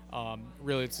franchise.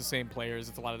 Really, it's the same players.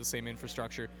 It's a lot of the same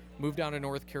infrastructure. Moved down to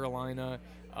North Carolina,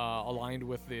 aligned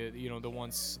with the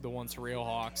once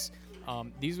Railhawks.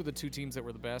 These were the two teams that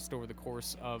were the best over the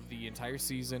course of the entire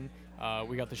season.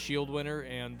 We got the Shield winner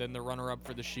and then the runner-up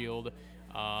for the Shield.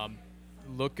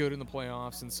 Look good in the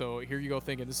playoffs, and so here you go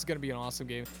thinking this is going to be an awesome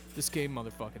game. This game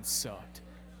motherfucking sucked.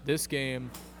 This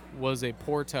game was a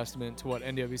poor testament to what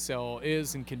NWSL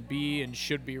is and can be and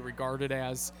should be regarded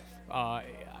as. I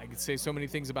could say so many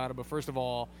things about it, but first of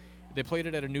all, they played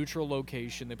it at a neutral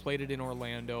location. They played it in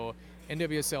Orlando.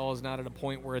 NWSL is not at a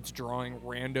point where it's drawing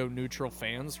rando neutral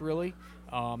fans, really.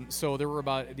 So there were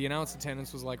the announced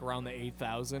attendance was around the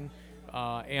 8,000,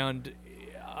 and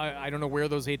I don't know where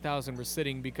those 8,000 were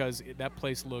sitting because that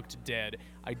place looked dead.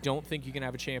 I don't think you can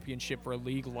have a championship for a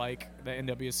league like the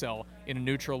NWSL in a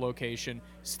neutral location.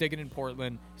 Stick it in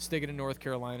Portland, stick it in North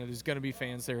Carolina. There's going to be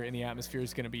fans there, and the atmosphere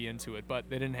is going to be into it, but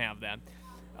they didn't have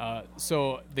that.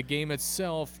 So the game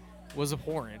itself was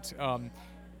abhorrent.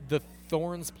 The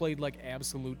Thorns played like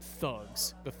absolute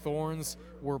thugs. The Thorns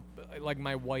were like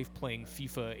my wife playing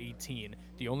FIFA 18.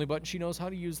 The only button she knows how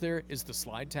to use there is the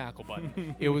slide tackle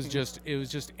button. It was just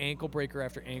ankle breaker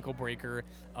after ankle breaker.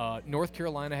 North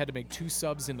Carolina had to make 2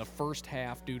 subs in the first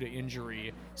half due to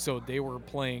injury, so they were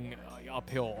playing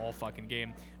uphill all fucking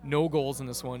game. No goals in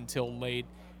this one till late.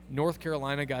 North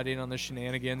Carolina got in on the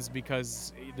shenanigans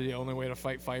because the only way to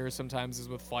fight fire sometimes is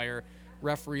with fire.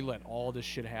 Referee let all this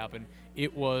shit happen.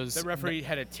 It was the referee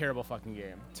had a terrible fucking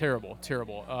game. Terrible.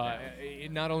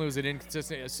 Not only was it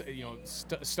inconsistent,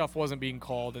 stuff wasn't being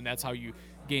called, and that's how you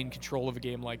gain control of a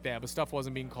game like that. But stuff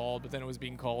wasn't being called, but then it was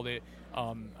being called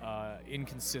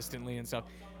inconsistently and stuff.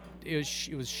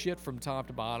 It was shit from top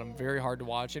to bottom. Very hard to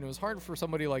watch, and it was hard for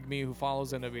somebody like me who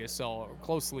follows NWSL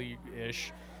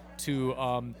closely-ish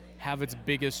to have its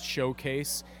biggest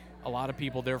showcase. A lot of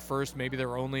people there first, maybe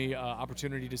their only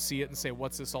opportunity to see it and say,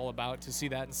 what's this all about? To see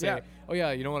that and say, oh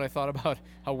yeah, you know what I thought about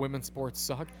how women's sports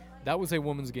suck? That was a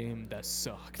women's game that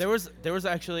sucked. There was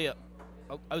actually, I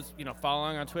was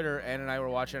following on Twitter, Ann and I were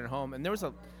watching at home, and there was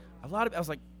a lot of, I was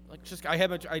like just, I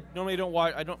don't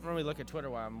normally look at Twitter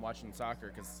while I'm watching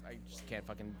soccer because I just can't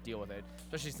fucking deal with it,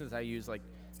 especially since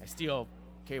I steal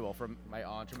cable from my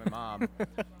aunt or my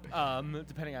mom,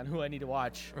 depending on who I need to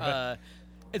watch. Right.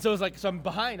 And so it's so I'm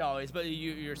behind always, but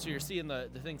you're seeing the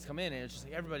things come in, and it's just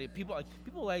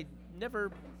people I never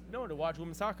known to watch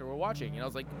women's soccer were watching, and I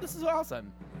was like, this is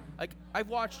awesome. like I've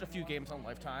watched a few games on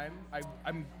Lifetime.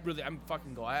 I'm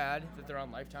fucking glad that they're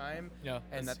on Lifetime. Yeah,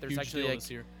 and that's that there's huge actually deal like, this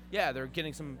year. yeah, they're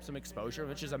getting some exposure,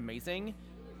 which is amazing.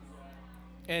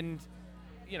 And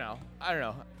you know, I don't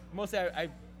know. Mostly I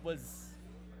was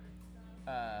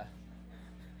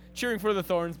cheering for the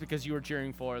Thorns because you were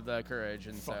cheering for the Courage,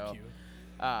 and Fuck so. you.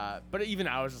 But even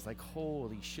I was just like,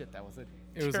 holy shit, that was a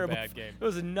It was a terrible bad game. It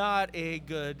was not a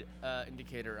good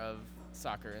indicator of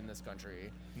soccer in this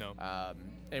country. No.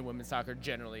 And women's soccer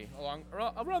generally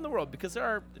around the world, because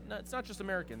it's not just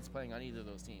Americans playing on either of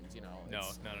those teams. You know. No,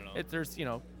 not at all. There's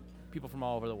people from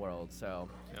all over the world. So.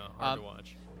 No, hard to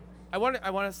watch. I want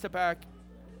to step back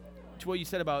to what you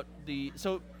said about the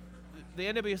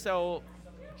NWSL,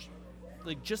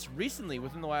 like just recently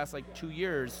within the last like 2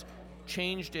 years,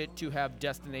 changed it to have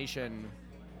destination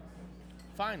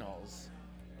finals.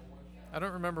 I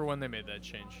don't remember when they made that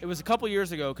change. It was a couple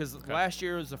years ago, because last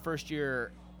year was the first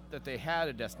year that they had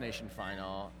a destination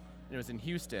final, and it was in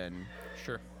Houston.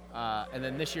 Sure. And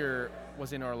then this year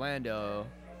was in Orlando.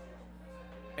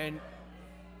 And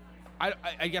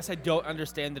I guess I don't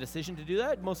understand the decision to do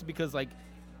that, mostly because like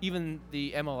even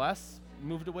the MLS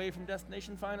moved away from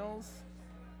destination finals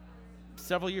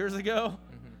several years ago,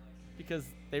 because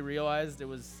they realized it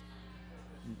was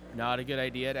not a good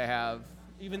idea to have,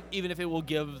 even if it will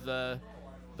give the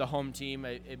home team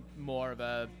a more of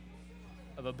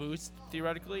a boost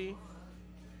theoretically,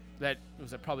 that it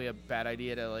was probably a bad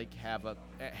idea to like have a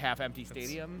half-empty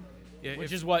stadium,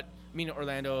 which is what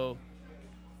Orlando,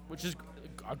 which is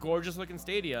a gorgeous looking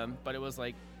stadium, but it was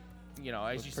like,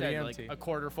 as you said, empty. like a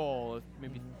quarter full,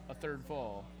 maybe a third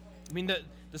full. I mean,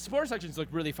 the sports sections look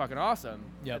really fucking awesome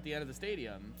at the end of the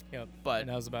stadium. Yep. But and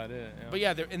that was about it. Yeah. But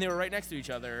yeah, they were right next to each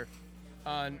other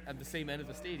at the same end of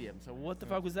the stadium. So what the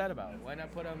fuck was that about? Why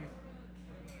not put them?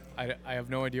 I have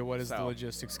no idea what is the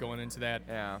logistics going into that.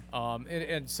 Yeah.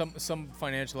 And some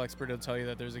financial expert will tell you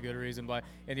that there's a good reason why.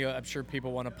 And I'm sure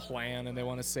people want to plan and they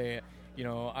want to say,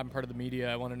 I'm part of the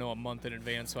media. I want to know a month in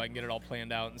advance so I can get it all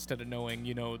planned out instead of knowing,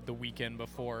 the weekend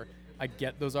before. I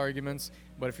get those arguments,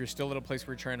 but if you're still at a place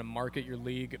where you're trying to market your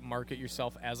league, market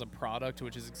yourself as a product,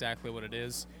 which is exactly what it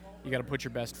is, you got to put your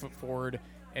best foot forward,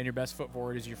 and your best foot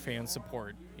forward is your fan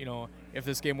support. If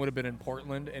this game would have been in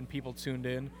Portland and people tuned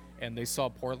in and they saw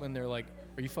Portland, they're like,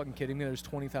 are you fucking kidding me? There's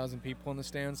 20,000 people in the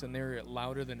stands, and they're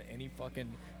louder than any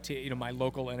fucking my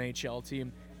local NHL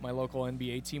team, my local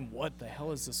NBA team. What the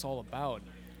hell is this all about?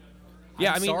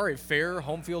 Yeah, I'm sorry, fair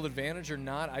home field advantage or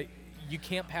not, you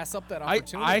can't pass up that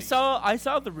opportunity. I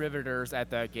saw the Riveters at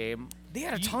that game. They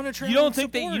had a ton of you don't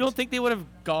think they would have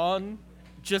gone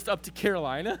just up to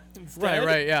Carolina instead?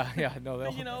 Right, yeah. No,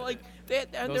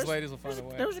 those ladies will find a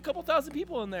way. There was a couple thousand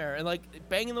people in there, and like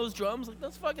banging those drums, like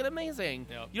that's fucking amazing.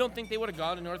 Yep. You don't think they would have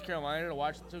gone to North Carolina to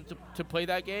watch to play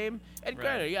that game? And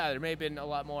granted, yeah, there may have been a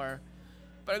lot more,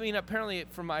 but I mean, apparently,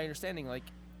 from my understanding, like,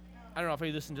 I don't know if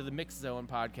you listen to the Mix Zone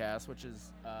podcast, which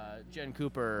is Jen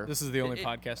Cooper. This is the only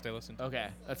podcast I listen to. Okay,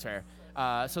 that's fair.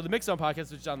 So the Mix Zone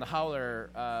podcast, which is on the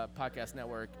Howler podcast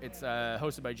network, it's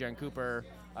hosted by Jen Cooper,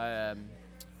 and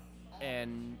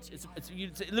it's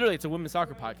literally it's a women's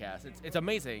soccer podcast. It's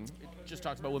amazing. It just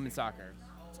talks about women's soccer.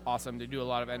 It's awesome. They do a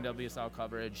lot of NWSL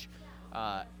coverage,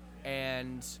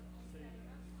 and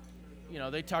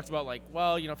they talked about like,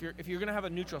 well, if you're gonna have a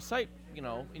neutral site,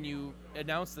 and you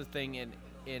announce the thing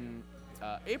in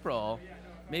April,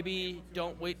 maybe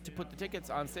don't wait to put the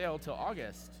tickets on sale till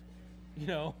August.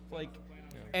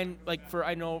 And like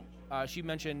I know she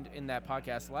mentioned in that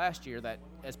podcast last year that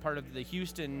as part of the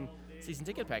Houston season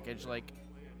ticket package, like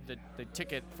the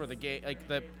ticket for the game, like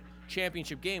the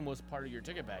championship game was part of your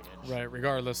ticket package. Right,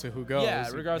 regardless of who goes. Yeah,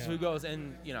 regardless of who goes.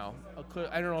 And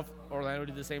I don't know if Orlando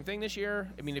did the same thing this year.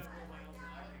 I mean,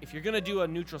 if you're gonna do a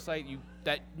neutral site,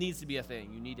 that needs to be a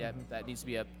thing. You need to have, that needs to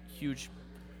be a huge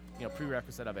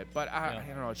prerequisite of it. But I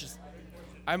don't know. It's just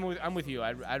I'm with you.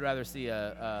 I'd rather see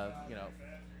a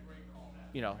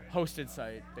hosted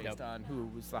site based on who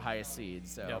was the highest seed.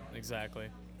 So. Yep, exactly.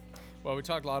 Well, we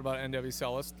talked a lot about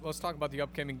NWSL. Let's talk about the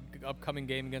upcoming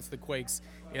game against the Quakes.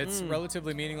 It's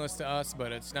relatively meaningless to us,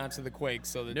 but it's not to the Quakes.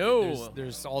 So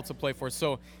there's all to play for.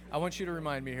 So I want you to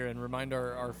remind me here and remind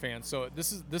our fans. So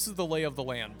this is the lay of the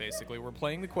land, basically. We're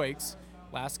playing the Quakes,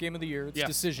 last game of the year. It's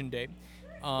decision day.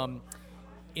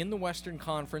 In the Western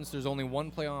Conference, there's only one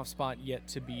playoff spot yet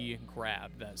to be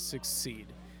grabbed, that 6th seed.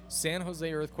 San Jose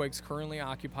Earthquakes currently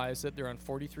occupies it. They're on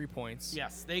 43 points.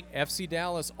 Yes. FC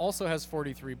Dallas also has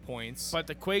 43 points. But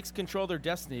the Quakes control their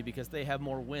destiny because they have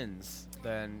more wins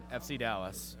than FC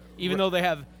Dallas, even though they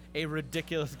have a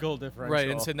ridiculous goal differential.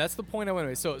 Right, and that's the point I want to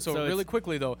make. So really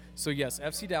quickly, though, So yes,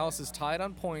 FC Dallas is tied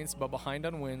on points, but behind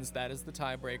on wins. That is the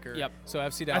tiebreaker. Yep. So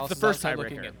FC Dallas That's the first is also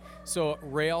looking tiebreaker. in. So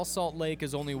Real Salt Lake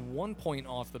is only 1 point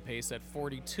off the pace at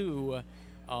 42.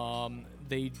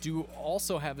 They do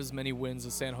also have as many wins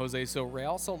as San Jose. So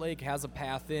Real Salt Lake has a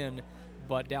path in,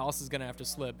 but Dallas is going to have to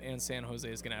slip, and San Jose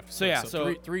is going to have to slip.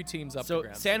 So three teams up to So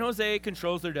grabs. San Jose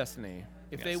controls their destiny.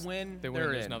 If they Yes. win, They win,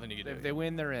 they're there's in. nothing you can do. If they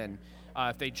win, they're in.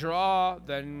 If they draw,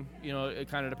 then it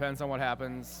kind of depends on what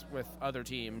happens with other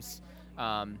teams.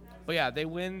 But yeah, they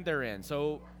win, they're in.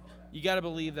 So you got to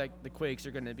believe that the Quakes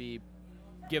are going to be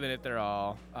giving it their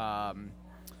all.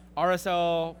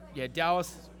 RSL, yeah,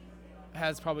 Dallas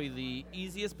has probably the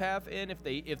easiest path in. If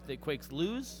the Quakes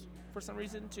lose for some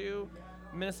reason to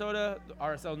Minnesota, the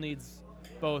RSL needs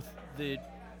both the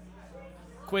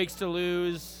Quakes to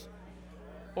lose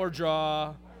or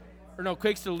draw, or no,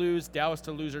 Quakes to lose, Dallas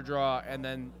to lose or draw, and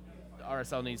then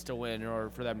RSL needs to win in order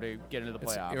for them to get into the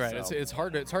playoffs. You're right. So, It's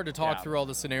hard to talk through all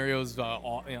the scenarios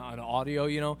on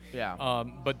audio, Yeah.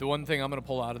 But the one thing I'm going to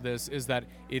pull out of this is that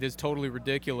it is totally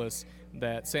ridiculous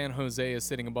that San Jose is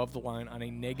sitting above the line on a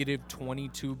negative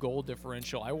 22 goal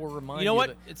differential. I will remind you. You know what?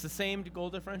 that It's the same goal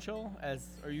differential as.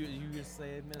 Are you just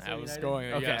say Minnesota I was United?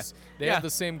 going. Okay. Yes, they Yeah. have the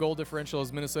same goal differential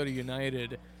as Minnesota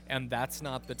United, and that's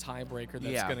not the tiebreaker that's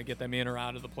Yeah. going to get them in or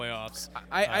out of the playoffs.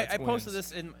 I It's posted wins.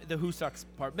 this in the Who Sucks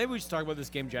part. Maybe we should talk about this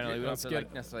game generally. Yeah, we don't let's have to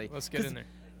get- necessarily. Let's get 'cause in there.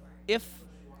 If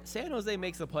San Jose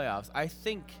makes the playoffs, I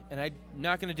think, and I'm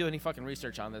not going to do any fucking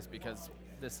research on this because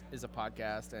this is a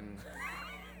podcast and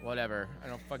whatever. I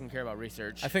don't fucking care about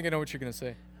research. I think I know what you're going to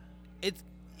say. It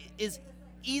is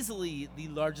easily the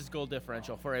largest goal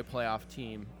differential for a playoff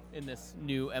team in this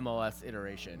new MLS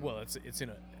iteration. Well, it's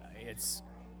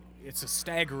a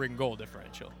staggering goal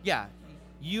differential. Yeah,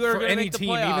 you are For going to any make the team,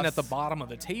 playoffs, even at the bottom of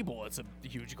the table, it's a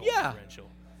huge goal Yeah.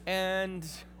 differential. and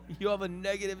you have a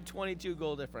negative 22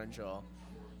 goal differential.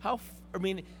 I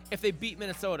mean, if they beat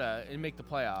Minnesota and make the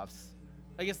playoffs,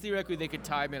 I guess theoretically they could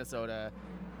tie Minnesota,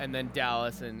 and then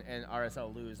Dallas and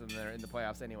RSL lose, and they're in the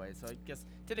playoffs anyway. So I guess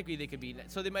technically they could be.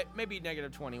 So they might maybe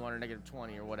negative 21 or negative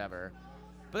 20 or whatever,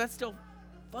 but that's still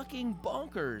fucking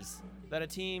bonkers that a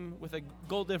team with a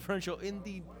goal differential in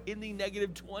the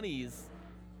negative 20s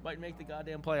might make the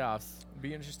goddamn playoffs.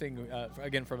 Be interesting,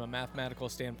 again, from a mathematical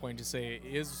standpoint, to say,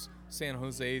 is San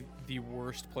Jose the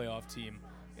worst playoff team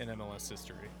in MLS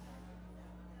history?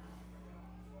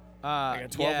 They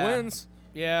got 12 wins.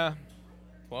 Yeah.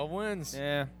 12 wins.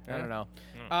 Yeah, I Yeah. don't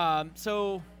know.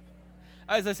 So,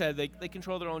 as I said, they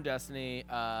control their own destiny,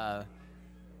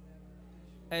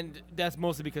 and that's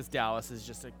mostly because Dallas is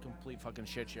just a complete fucking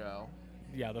shit show.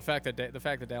 Yeah, the fact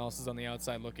that Dallas is on the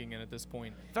outside looking in at this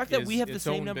point. The fact that is we have the its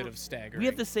same own number bit of staggering. we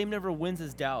have the same number of wins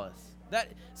as Dallas. That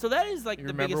is like You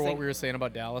the remember biggest what thing. we were saying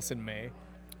about Dallas in May?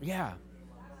 Yeah,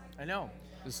 I know.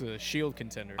 This is a Shield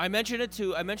contender. I mentioned it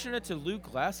to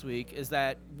Luke last week. Is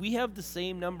that we have the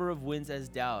same number of wins as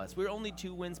Dallas? We're only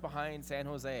 2 wins behind San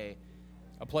Jose.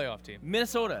 a playoff team.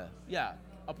 Minnesota, yeah,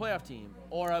 a playoff team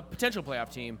or a potential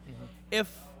playoff team. Mm-hmm.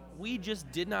 If we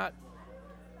just did not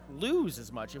lose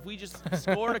as much, if we just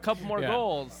scored a couple more Yeah.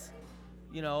 goals,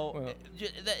 Well-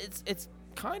 it's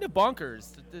kind of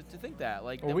bonkers to think that.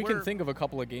 Like, Well, that we can we're- think of a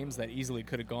couple of games that easily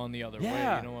could have gone the other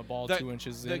Yeah. way. A ball The- 2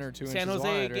 inches the in or 2 San inches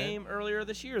Jose wide, right? game earlier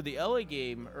this year, the LA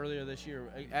game earlier this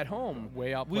year at home.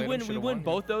 Way outplayed We them, win. We should've win won.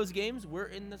 both those games. We're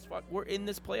in this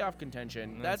playoff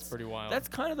contention. That's pretty wild. That's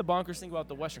kind of the bonkers thing about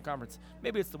the Western Conference.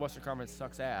 Maybe it's the Western Conference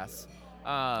sucks ass.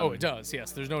 Oh, it does.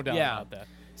 Yes, there's no doubt yeah. about that.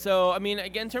 So I mean,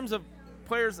 again, in terms of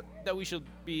players that we should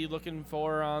be looking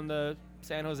for on the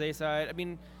San Jose side, I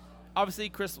mean, obviously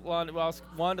Chris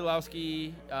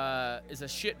Wondolowski is a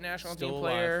shit national Still team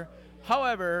alive. player.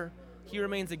 However, he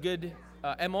remains a good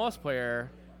MLS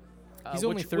player. He's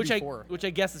only 34. Which I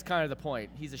guess is kind of the point.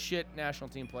 He's a shit national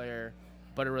team player,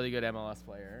 but a really good MLS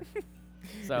player.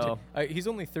 So, He's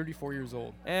only 34 years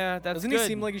old. yeah, that's Doesn't good. he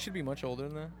seem like he should be much older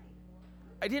than that?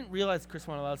 I didn't realize Chris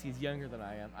Wondolowski is younger than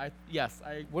I am. I.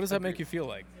 What does that make you feel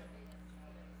like?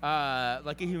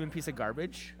 Like a human piece of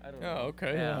garbage. I don't know. Oh,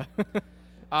 okay. Yeah.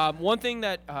 Yeah. One thing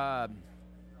that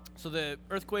so the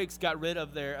Earthquakes got rid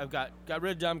of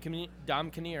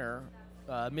Dom Kinnear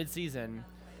mid-season.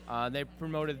 They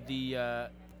promoted the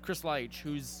Chris Leitch,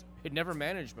 who's had never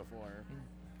managed before,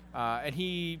 and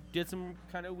he did some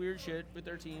kind of weird shit with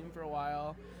their team for a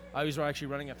while. He was actually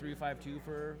running a 3-5-2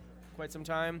 for quite some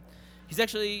time. He's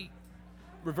actually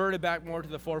reverted back more to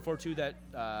the 4-4-2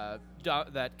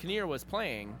 that Kinnear was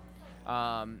playing,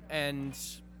 and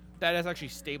that has actually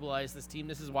stabilized this team.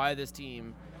 This is why this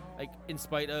team, like, in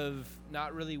spite of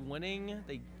not really winning,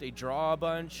 they draw a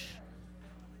bunch,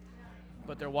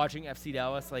 but they're watching FC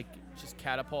Dallas like just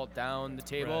catapult down the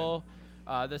table.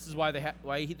 This is why they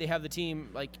have the team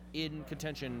like in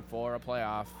contention for a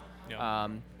playoff. Yeah.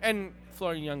 And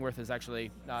Florian Jungwirth is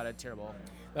actually not a terrible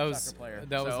soccer player.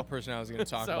 That was the person I was going to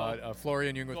talk about.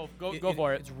 Florian Jungwirth. Go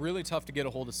for it. It's really tough to get a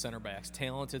hold of center backs,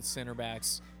 talented center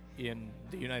backs in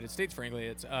the United States. Frankly,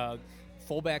 it's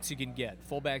fullbacks you can get.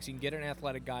 Fullbacks you can get an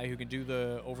athletic guy who can do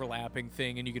the overlapping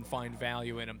thing, and you can find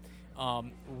value in him.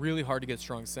 Really hard to get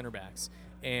strong center backs.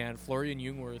 And Florian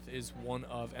Jungwirth is one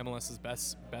of MLS's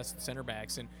best center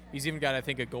backs, and he's even got, I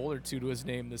think, a goal or two to his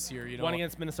name this year. One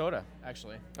against Minnesota,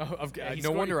 actually.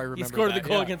 No wonder I remember. He scored that. the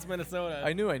goal against Minnesota.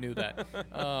 I knew that.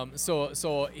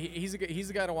 So he's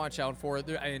a guy to watch out for.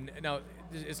 And now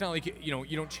it's not like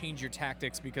you don't change your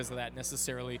tactics because of that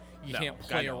necessarily. You can't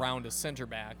play around a center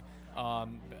back.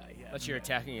 Unless you're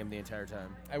attacking him the entire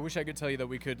time. I wish I could tell you that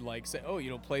we could say,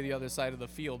 play the other side of the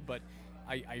field, but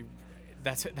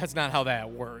that's not how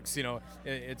that works.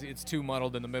 It's too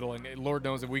muddled in the middle, and Lord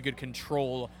knows if we could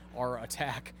control our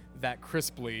attack that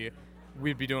crisply,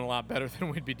 we'd be doing a lot better than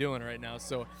we'd be doing right now.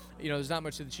 So, there's not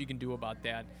much that you can do about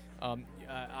that. I'm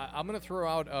going to throw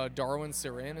out Darwin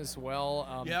Saran as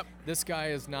well. Yep. This guy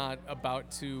is not about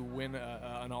to win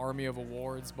an army of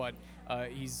awards, but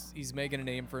he's making a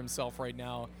name for himself right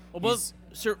now. Well, both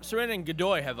Saran and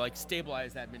Godoy have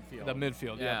stabilized that midfield. The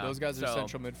midfield, yeah. Those guys are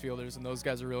central midfielders, and those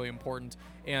guys are really important.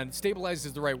 And stabilized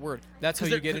is the right word. That's how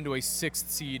you get into a 6th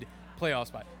seed playoff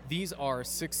spot. These are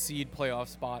 6th seed playoff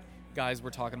spot guys we're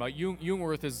talking about.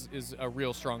 Jungwirth is a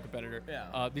real strong competitor.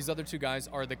 Yeah. These other two guys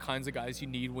are the kinds of guys you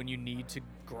need when you need to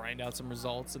grind out some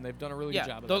results, and they've done a really good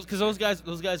job of that. Because those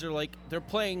guys are they're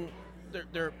playing,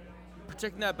 they're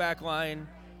protecting that back line,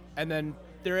 and then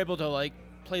they're able to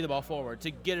play the ball forward to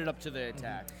get it up to the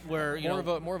attack. Where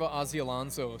more of a Ozzy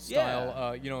Alonso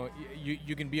style.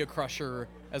 You can be a crusher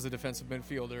as a defensive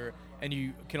midfielder, and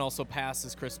you can also pass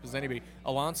as crisp as anybody.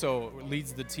 Alonso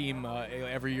leads the team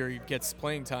every year he gets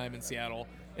playing time in Seattle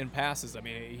in passes. I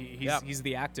mean, he's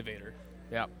the activator.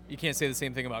 Yeah. You can't say the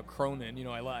same thing about Cronin.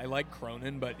 I like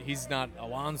Cronin, but he's not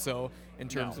Alonso in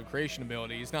terms of creation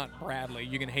ability. He's not Bradley.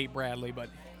 You can hate Bradley, but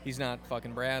he's not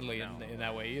fucking Bradley in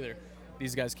that way either.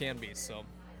 These guys can be.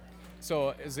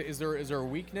 So is there a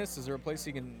weakness? Is there a place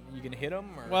you can hit them?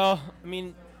 Or? Well, I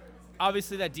mean,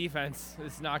 obviously that defense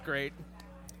is not great.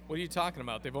 What are you talking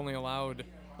about? They've only allowed.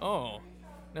 Oh,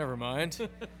 never mind.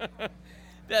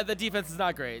 The defense is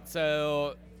not great.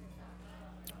 So.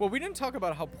 Well, we didn't talk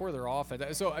about how poor their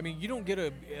offense. So I mean, you don't get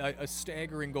a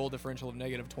staggering goal differential of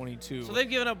 -22. So they've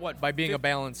given up what by being a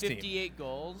balanced 58 team.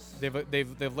 goals.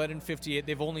 They've let in 58.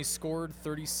 They've only scored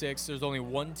 36. There's only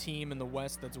one team in the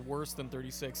West that's worse than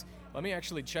 36. Let me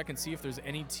actually check and see if there's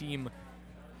any team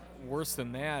worse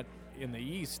than that in the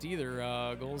East either.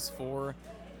 Goals for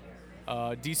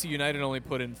DC United only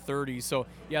put in 30. So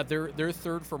yeah, they're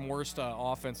third from worst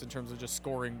offense in terms of just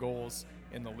scoring goals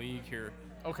in the league here.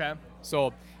 Okay.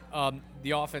 So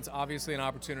the offense, obviously an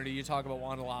opportunity. You talk about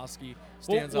Wondolowski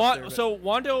stands up there. So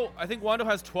I think Wando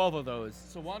has 12 of those.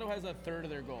 So Wando has a third of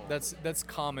their goals. That's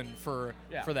common for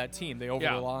that team. They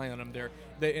over-rely on them there.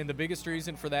 And the biggest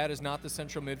reason for that is not the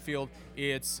central midfield.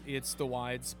 It's the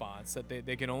wide spots that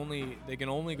they can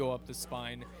only go up the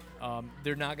spine.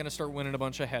 They're not going to start winning a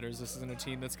bunch of headers. This isn't a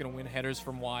team that's going to win headers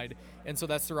from wide, and so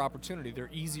that's their opportunity. They're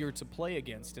easier to play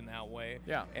against in that way.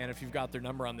 Yeah. And if you've got their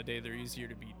number on the day, they're easier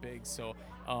to beat big. So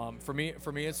for me,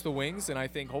 it's the wings, and I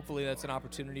think hopefully that's an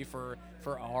opportunity for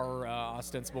our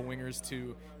ostensible wingers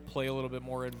to play a little bit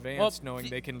more advanced, knowing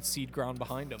they can cede ground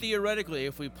behind them. Theoretically,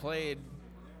 if we played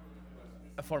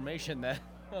a formation that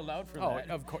allowed for that,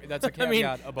 of course, that's a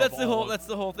caveat above all. That's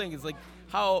the whole thing. Is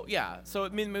how. So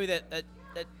it means maybe that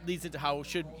leads into how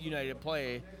should United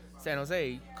play San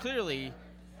Jose. Clearly,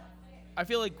 I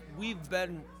feel like we've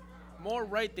been more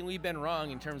right than we've been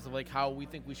wrong in terms of how we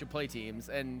think we should play teams,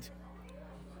 and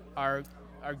our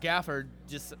gaffer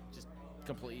just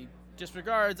completely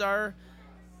disregards our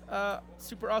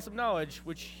super awesome knowledge,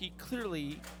 which he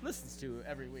clearly listens to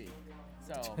every week.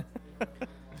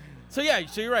 So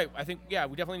you're right. I think we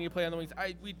definitely need to play on the wings.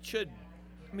 We should.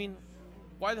 I mean,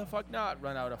 why the fuck not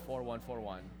run out a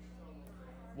 4-1-4-1?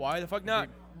 Why the fuck not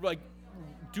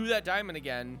do that diamond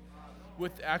again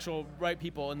with actual right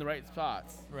people in the right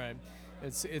spots? Right.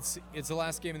 It's the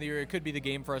last game of the year. It could be the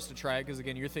game for us to try it because,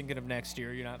 again, you're thinking of next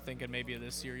year. You're not thinking maybe of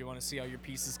this year. You want to see how your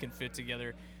pieces can fit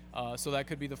together. So that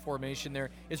could be the formation there.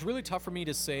 It's really tough for me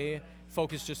to say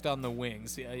focus just on the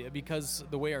wings because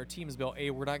the way our team is built,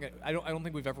 we're not gonna. I don't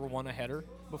think we've ever won a header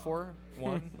before,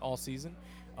 all season.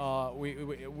 We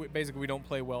basically don't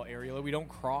play well aerially. We don't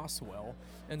cross well,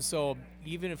 and so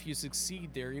even if you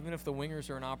succeed there, even if the wingers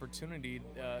are an opportunity,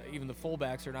 even the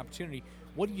fullbacks are an opportunity,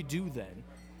 what do you do then?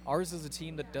 ours is a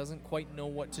team that doesn't quite know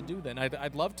what to do then.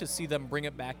 I'd love to see them bring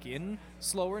it back in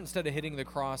slower instead of hitting the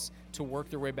cross to work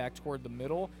their way back toward the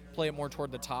middle, play it more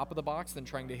toward the top of the box than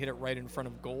trying to hit it right in front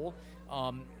of goal.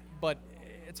 But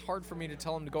it's hard for me to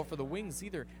tell them to go for the wings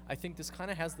either. I think this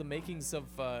kind of has the makings of,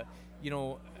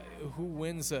 who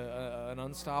wins an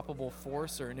unstoppable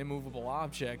force or an immovable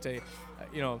object.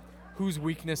 Whose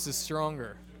weakness is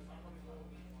stronger?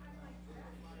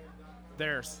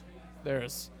 Theirs.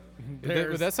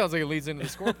 That sounds like it leads into the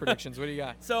score predictions. What do you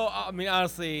got? So,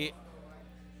 honestly,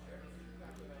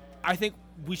 I think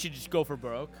we should just go for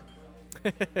broke.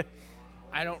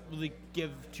 I don't really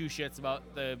give two shits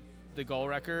about the goal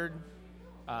record,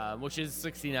 which is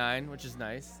 69, which is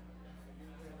nice.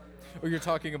 Or you're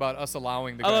talking about us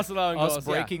allowing the us allowing us goals,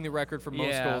 breaking the record for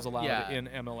most goals allowed yeah. in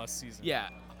MLS season. Yeah,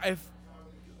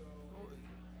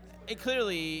 it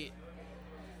clearly.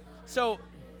 So,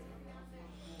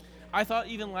 I thought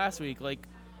even last week,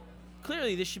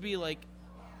 clearly this should be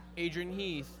Adrian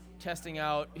Heath testing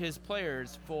out his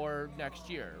players for next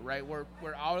year, right? We're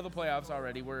out of the playoffs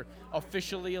already. We're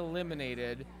officially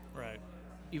eliminated. Right.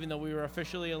 Even though we were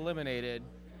officially eliminated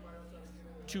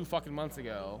 2 fucking months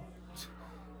ago.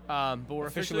 But we're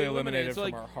officially eliminated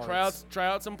from our hearts. Try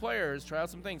out some players, try out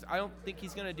some things. I don't think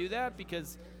he's going to do that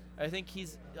because I think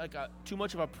he's too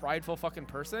much of a prideful fucking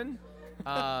person.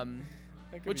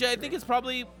 Which I think is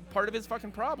probably part of his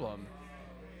fucking problem.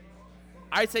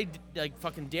 I'd say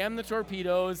fucking damn the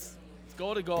Torpedoes. It's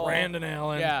goal to goal. Brandon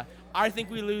Allen. Yeah. I think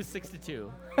we lose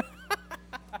 6-2.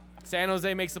 San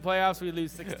Jose makes the playoffs, we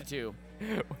lose 6-2.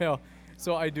 Well,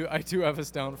 so I do have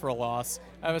us down for a loss.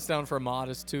 I have us down for a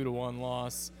modest 2-1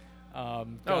 loss.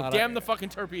 Damn the fucking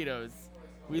Torpedoes.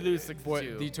 We lose 6-2.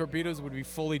 Boy, the Torpedoes would be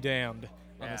fully damned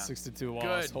on a Yeah. 6-2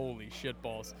 loss. Good. Holy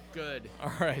shitballs. Good.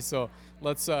 All right, so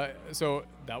let's. So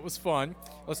that was fun.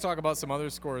 Let's talk about some other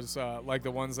scores, like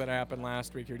the ones that happened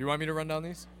last week here. Do you want me to run down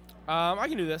these? I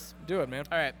can do this. Do it, man.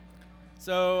 All right.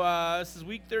 So this is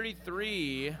week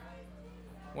 33.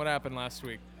 What happened last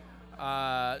week?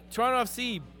 Toronto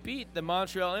FC beat the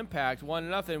Montreal Impact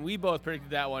 1-0. We both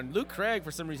predicted that one. Luke Craig, for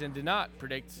some reason, did not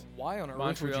predict. Why on earth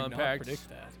Montreal would you Impact. not predict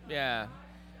that? Yeah.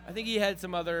 I think he had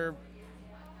some other.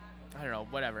 I don't know.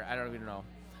 Whatever. I don't even know.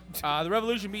 The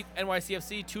Revolution beat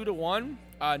NYCFC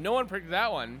 2-1. No one predicted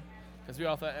that one because we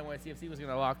all thought NYCFC was going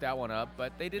to lock that one up,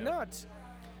 but they did not.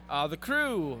 The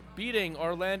Crew beating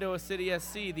Orlando City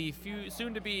SC, the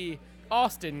soon-to-be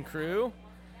Austin Crew.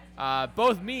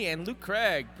 Both me and Luke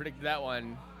Craig predicted that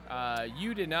one.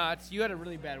 You did not. You had a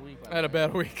really bad week. I had a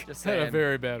bad week. Just I had a saying.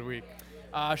 very bad week.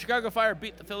 Chicago Fire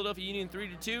beat the Philadelphia Union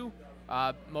 3-2.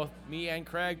 Both me and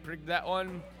Craig predicted that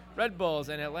one. Red Bulls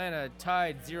and Atlanta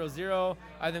tied 0-0.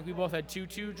 I think we both had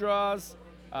 2-2 draws.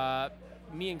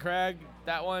 Me and Craig,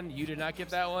 that one. You did not get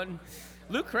that one.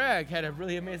 Luke Craig had a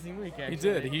really amazing week, actually. He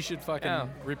did. He should fucking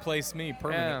replace me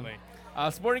permanently.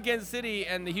 Sporting Kansas City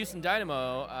and the Houston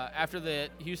Dynamo, after the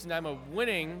Houston Dynamo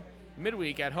winning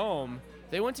midweek at home,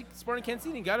 they went to Sporting Kansas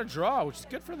City and got a draw, which is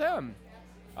good for them.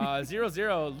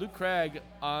 0-0, Luke Craig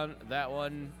on that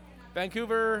one.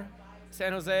 Vancouver,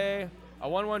 San Jose, a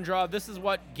 1-1 draw. This is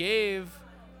what gave,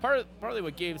 partly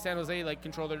what gave San Jose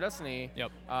control their destiny.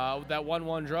 Yep. That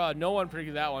 1-1 draw. No one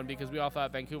predicted that one because we all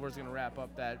thought Vancouver was going to wrap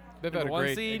up that They've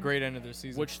had seed, a great end of their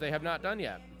season, which they have not done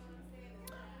yet.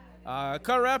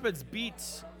 Colorado Rapids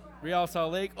beat Real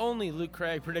Salt Lake. Only Luke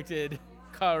Craig predicted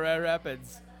Colorado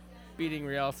Rapids beating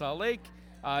Real Salt Lake.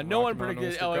 No one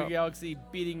predicted LA Galaxy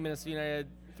beating Minnesota United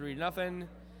 3-0.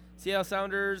 Seattle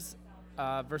Sounders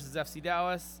versus FC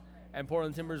Dallas, and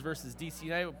Portland Timbers versus DC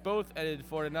United both ended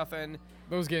 4-0.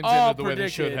 Those games ended the way they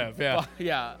should have. Yeah.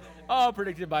 Yeah. All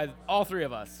predicted by all three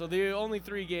of us. So the only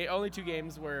 2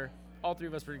 games where all three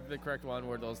of us predicted the correct one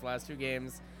were those last 2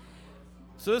 games.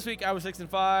 So this week I was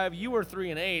 6-5. You were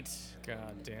 3-8.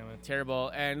 God damn it.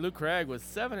 Terrible. And Luke Craig was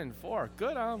 7-4.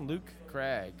 Good on Luke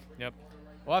Craig. Yep.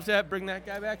 We'll have to bring that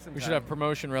guy back sometime. We should have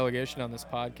promotion relegation on this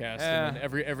podcast. Yeah. And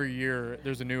then every year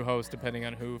there's a new host depending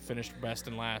on who finished best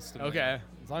and last. And Okay.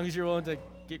 As long as you're willing to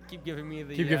keep giving me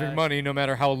the... keep giving money no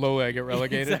matter how low I get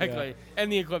relegated. Exactly. Yeah.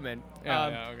 And the equipment. Okay.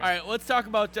 All right, let's talk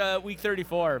about week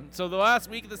 34. So the last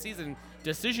week of the season,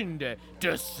 Decision Day.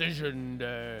 Decision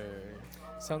Day.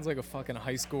 Sounds like a fucking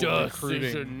high school Decision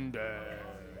recruiting. Day.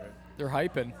 They're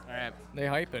hyping. All right. They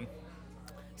hyping.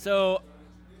 So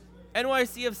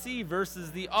NYCFC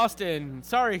versus the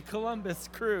Columbus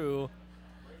Crew.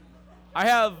 I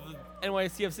have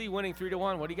NYCFC winning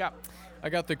 3-1. What do you got? I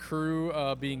got the Crew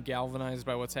being galvanized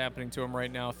by what's happening to them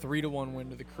right now. 3-1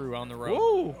 win to the Crew on the road.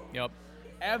 Woo! Yep.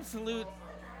 Absolute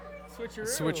switcheroo.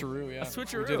 Switcheroo, yeah. A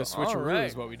switcheroo. We did a switcheroo All right.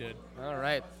 is what we did. All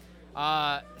right.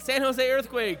 San Jose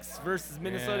Earthquakes versus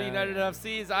Minnesota United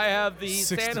FCs. I have the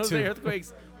San Jose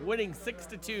Earthquakes winning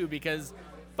 6-2 because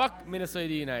fuck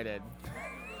Minnesota United.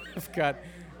 I've got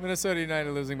Minnesota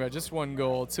United losing by just 1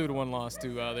 goal, 2-1 loss to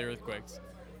the Earthquakes.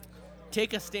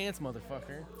 Take a stance,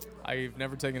 motherfucker. I've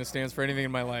never taken a stance for anything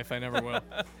in my life. I never will.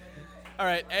 All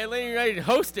right, Atlanta United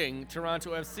hosting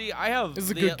Toronto FC. This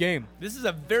is a good game. This is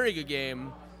a very good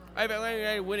game. I have Atlanta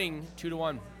United winning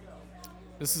 2-1.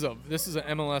 This is an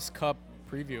MLS Cup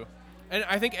preview. And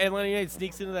I think Atlanta United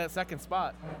sneaks into that second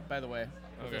spot, by the way,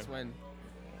 with this win.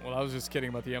 Well, I was just kidding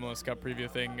about the MLS Cup preview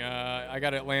thing. I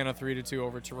got Atlanta 3-2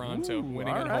 over Toronto,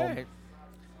 winning at home.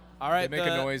 All right. They make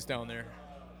a noise down there.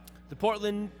 The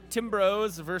Portland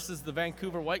Timbros versus the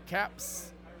Vancouver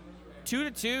Whitecaps.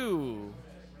 2-2.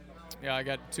 Yeah, I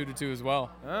got 2-2 as well.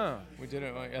 Oh. We did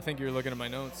it. I think you were looking at my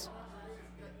notes.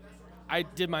 I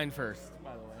did mine first,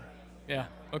 by the way. Yeah.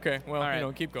 Okay. Well,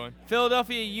 right. Keep going.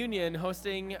 Philadelphia Union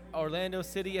hosting Orlando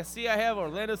City SC. I have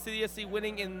Orlando City SC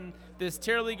winning in this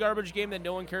terribly garbage game that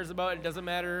no one cares about. It doesn't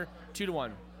matter.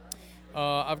 2-1.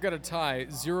 I've got a tie.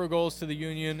 0 goals to the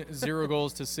Union, 0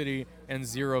 goals to City, and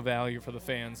 0 value for the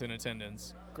fans in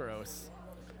attendance. Gross.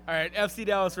 All right. FC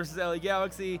Dallas versus LA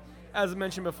Galaxy. As I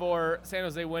mentioned before, San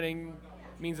Jose winning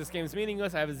means this game is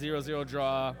meaningless. I have a 0-0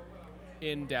 draw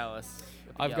in Dallas.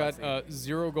 I've got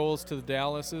 0 goals to the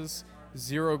Dallases,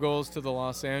 0 goals to the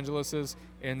Los Angeleses,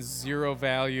 and 0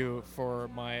 value for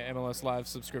my MLS Live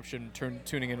subscription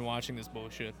tuning in and watching this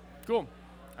bullshit. Cool.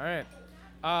 All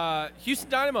right. Houston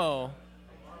Dynamo.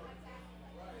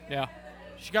 Yeah.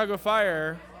 Chicago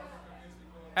Fire.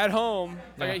 At home,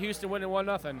 I got Houston winning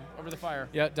 1-0 over the Fire.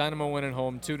 Yeah, Dynamo win at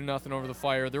home, 2-0 over the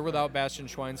Fire. They're without Bastian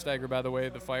Schweinsteiger, by the way,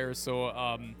 the Fire,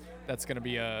 so that's going to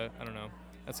be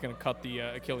that's going to cut the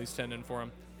Achilles tendon for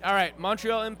him. All right,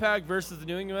 Montreal Impact versus the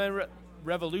New England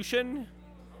Revolution.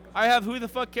 I have who the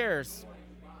fuck cares?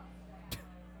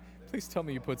 Please tell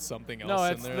me you put something else no,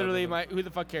 in it's there. Literally my who the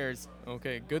fuck cares.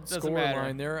 Okay, good Doesn't score matter.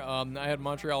 line there. I had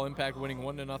Montreal Impact winning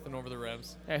 1-0 over the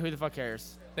Revs. Hey, who the fuck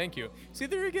cares? Thank you. See,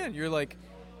 there again, you're like,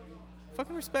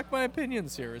 fucking respect my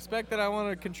opinions here. Respect that I want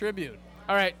to contribute.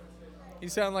 All right. You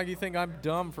sound like you think I'm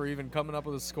dumb for even coming up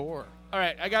with a score. All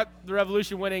right, I got the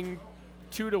Revolution winning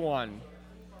 2-1.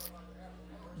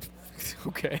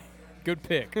 Okay, good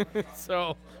pick. So,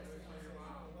 all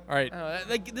right.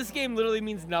 Like this game literally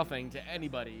means nothing to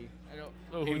anybody. I don't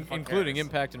know who the fuck including cares.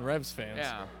 Impact and Revs fans.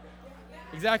 Yeah.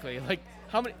 Exactly. Like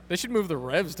how many? They should move the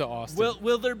Revs to Austin.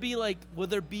 Will there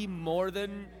be more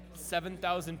than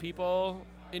 7,000 people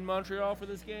in Montreal for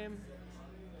this game?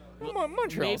 Well,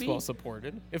 Montreal's maybe? well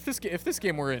supported. If this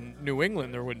game were in New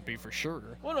England, there wouldn't be for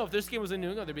sure. Well, no. If this game was in New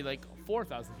England, there'd be like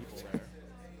 4,000 people there.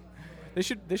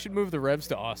 They should move the Revs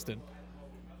to Austin.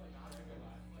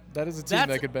 That is a team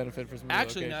that could benefit from some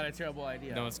Actually, relocation. not a terrible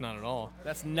idea. No, it's not at all.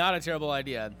 That's not a terrible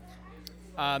idea.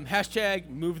 Hashtag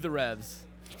move the Revs.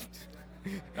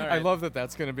 All right. I love that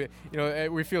that's going to be,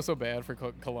 we feel so bad for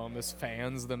Columbus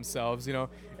fans themselves,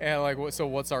 and like, so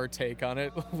what's our take on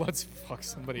it? Let's fuck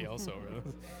somebody else over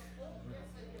this.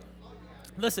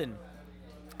 Listen,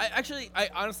 I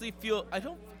honestly feel, I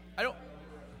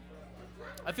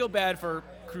feel bad for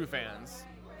Crew fans,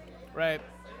 right?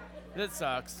 That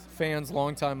sucks. Fans,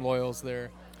 longtime loyals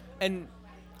there. And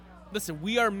listen,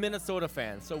 we are Minnesota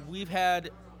fans, so we've had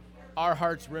our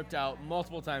hearts ripped out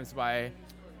multiple times by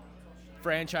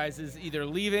franchises either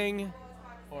leaving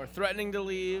or threatening to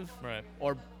leave, right,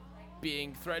 or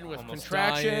being threatened with almost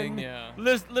contraction. Dying, yeah.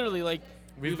 Literally, like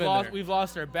We've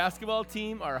lost our basketball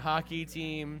team, our hockey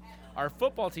team, our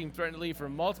football team threatened to leave for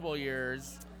multiple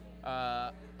years.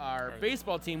 Our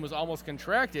baseball team was almost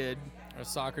contracted. Our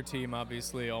soccer team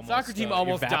obviously almost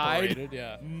died.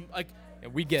 Yeah, Like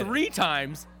we get 3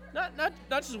 times, not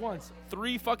just once,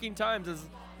 3 fucking times as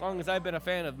long as I've been a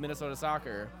fan of Minnesota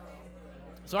soccer.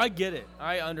 So I get it.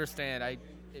 I understand.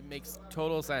 It makes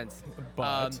total sense.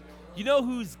 But you know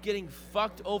who's getting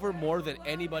fucked over more than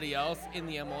anybody else in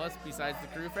the MLS besides the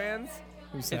Crew fans?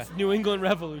 Who's that? It's New England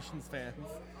Revolutions fans.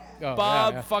 Oh,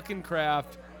 Bob fucking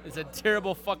Kraft is a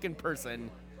terrible fucking person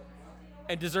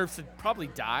and deserves to probably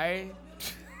die,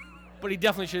 but he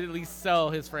definitely should at least sell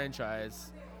his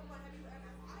franchise.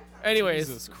 Anyways,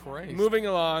 Jesus Christ. Moving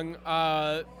along,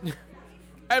 I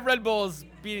have Red Bulls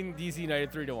beating DC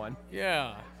United 3-1.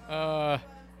 Yeah. I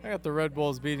got the Red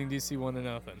Bulls beating DC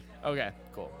 1-0. Okay,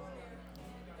 cool.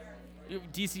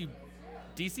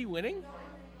 DC winning?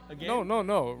 Again?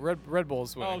 No. Red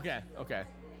Bulls winning. Oh, okay.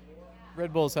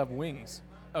 Red Bulls have wings.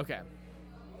 Okay.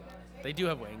 They do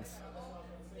have wings.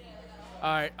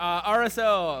 All right,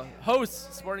 RSL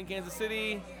hosts Sporting Kansas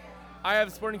City. I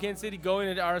have Sporting Kansas City going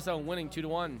into RSL and winning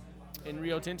 2-1. in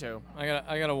Rio Tinto. I got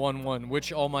a 1-1,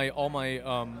 which all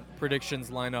my predictions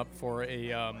line up for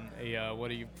a what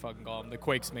do you fucking call them? The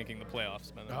Quakes making the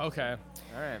playoffs. Man. Okay.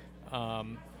 All right.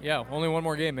 Yeah, only one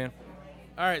more game, man.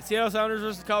 All right. Seattle Sounders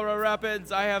versus Colorado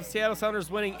Rapids. I have Seattle Sounders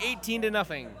winning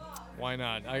 18-0. Why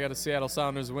not? I got a Seattle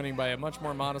Sounders winning by a much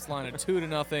more modest line of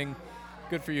 2-0.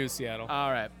 Good for you, Seattle.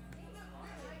 All right.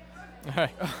 All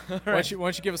right. Why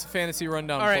don't you give us a fantasy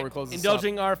rundown before we close this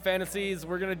Indulging our fantasies,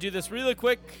 we're going to do this really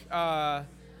quick.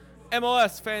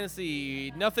 MLS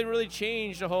fantasy. Nothing really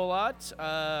changed a whole lot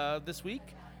this week.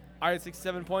 I had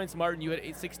 67 points. Martin, you had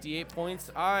 868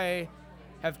 points. I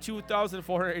have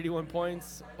 2,481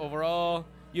 points overall.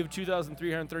 You have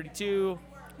 2,332.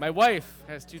 My wife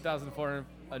has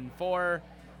 2,404.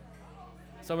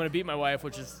 So I'm going to beat my wife,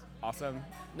 which is awesome.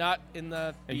 Not in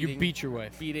the And you beat your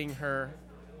wife. beating her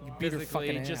You beat her physically,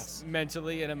 fucking just ass.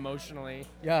 mentally and emotionally.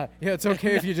 Yeah, it's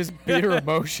okay if you just beat her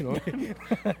emotionally.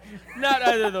 Not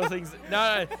either of those things.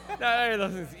 Not either of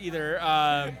those things either.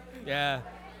 Yeah.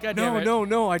 God damn it.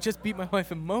 No, I just beat my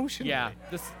wife emotionally. Yeah.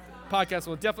 This podcast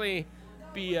will definitely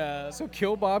be So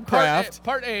kill Bob Kraft.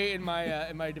 part A in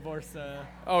my divorce.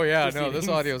 Oh yeah, no, proceedings. this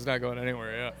audio's not going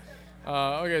anywhere. Yeah.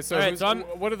 Okay, so, All right, so I'm-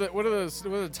 what are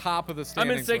the top of the I'm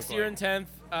standings? in 6th. look You're like? in 10th.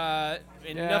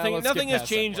 And Yeah, nothing let's get has past that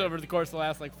changed part. over the course of the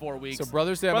last like 4 weeks. So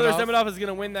Brothers Davidoff. Brothers Davidoff is going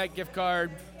to win that gift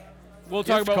card. We'll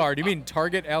talk Gift about card. You mean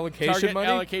target allocation target money?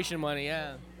 allocation money.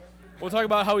 Yeah. We'll talk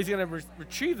about how he's going to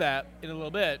retrieve that in a little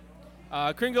bit.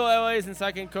 Kringle LA is in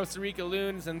 2nd. Costa Rica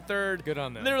Loons in 3rd. Good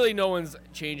on them. Literally no one's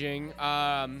changing.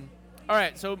 All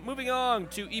right, so moving on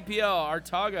to EPL, our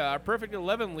Taga, our Perfect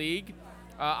 11 League.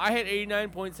 I had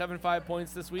 89.75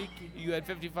 points this week. You had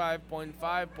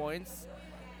 55.5 points.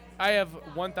 I have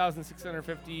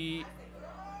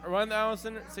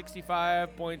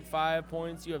 1,065.5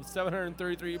 points. You have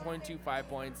 733.25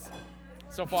 points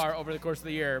so far over the course of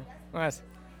the year. Nice.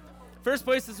 First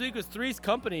place this week was Three's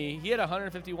Company. He had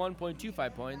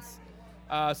 151.25 points.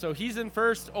 So he's in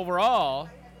first overall.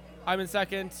 I'm in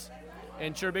 2nd.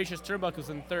 And Cherbaceous Turnbuckle's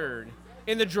in 3rd.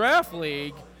 In the draft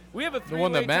league, we have a The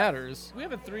one that matters. we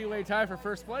have a 3-way tie for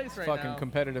first place right Fucking now.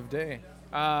 competitive day.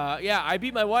 Yeah, I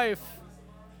beat my wife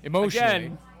Emotionally.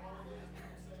 again.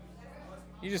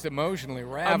 You just emotionally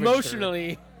ravaged her.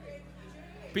 Emotionally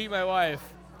beat my wife.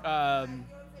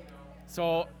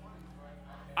 So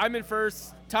I'm in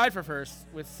first, tied for first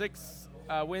with 6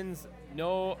 wins,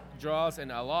 no draws,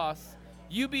 and a loss.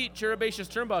 You beat Cherbaceous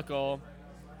Turnbuckle,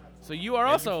 so you are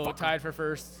also fucker. tied for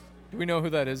first. Do we know who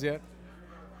that is yet?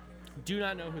 Do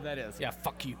not know who that is. Yeah,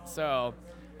 fuck you. So,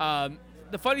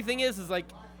 the funny thing is like,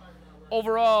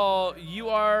 overall, you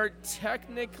are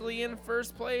technically in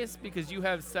first place because you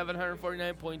have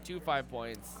 749.25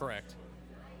 points. Correct.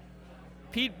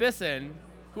 Pete Bisson,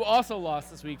 who also lost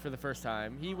this week for the first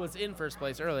time, he was in first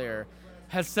place earlier,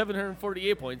 has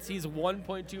 748 points. He's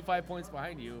 1.25 points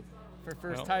behind you for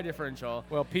first Well- tie differential.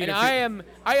 well, Pete, and if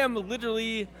I am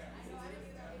literally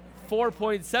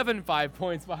 4.75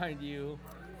 points behind you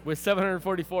with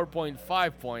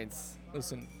 744.5 points.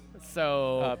 Listen,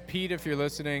 So Pete, if you're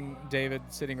listening, David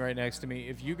sitting right next to me,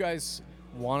 if you guys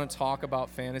want to talk about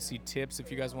fantasy tips,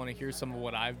 if you guys want to hear some of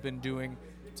what I've been doing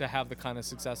to have the kind of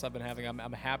success I've been having,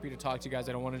 I'm happy to talk to you guys.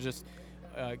 I don't want to just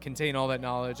contain all that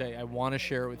knowledge. I want to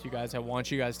share it with you guys. I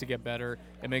want you guys to get better.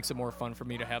 It makes it more fun for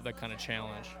me to have that kind of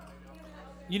challenge.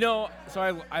 You know, so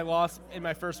I lost in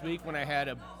my first week when I had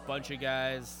a bunch of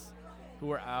guys who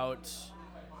were out,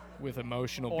 With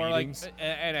emotional or beatings. like,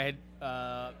 and I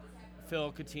had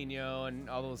Phil Coutinho and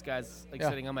all those guys like Yeah.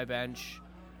 sitting on my bench.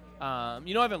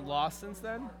 You know, I haven't lost since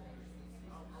then,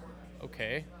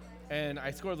 Okay. and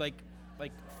I scored like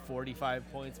 45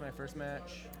 points my first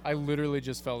match. I literally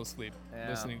just fell asleep Yeah.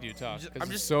 listening to you talk. I'm 'cause it's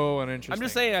just- so uninteresting. I'm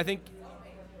just saying, I think.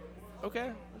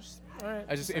 Okay. All right.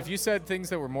 If you said things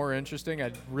that were more interesting,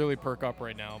 I'd really perk up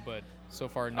right now. But so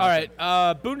far, nothing. All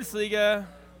right, Bundesliga.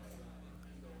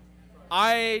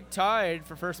 I tied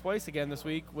for first place again this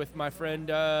week with my friend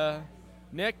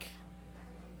Nick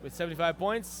with 75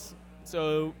 points.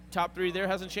 So top 3 there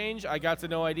hasn't changed. I got to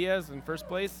know ideas in first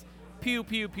place. Pew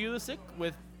Pulisic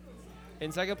with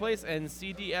in 2nd place, and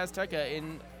CD Azteca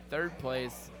in 3rd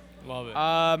place. Love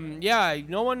it. Yeah,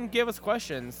 no one gave us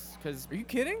questions because Are you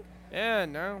kidding?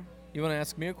 no. You want to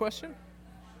ask me a question?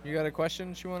 You got a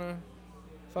question you want to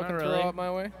fucking Not throw really. out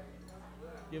my way?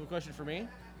 You have a question for me?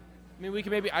 I mean, we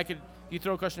can you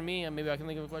throw a question to me, and maybe I can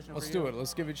think of a question Let's for you. do it.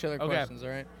 Let's give each other Okay. questions, all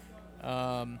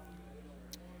right?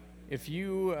 If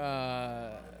you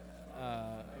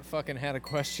fucking had a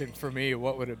question for me,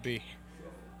 what would it be?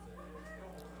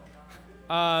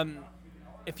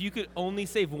 If you could only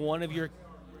save one of your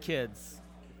kids,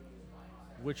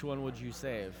 which one would you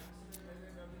save?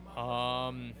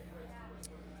 I'm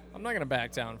not gonna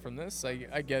back down from this.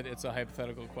 I get it's a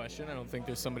hypothetical question. I don't think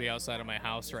there's somebody outside of my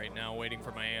house right now waiting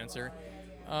for my answer.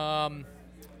 I'm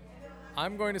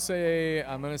gonna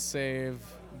save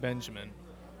Benjamin.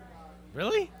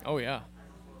 Really? Oh yeah.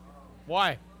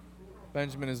 Why?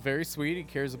 Benjamin is very sweet. He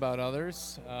cares about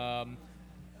others. Your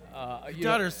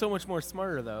daughter's so much more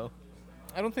smarter, though.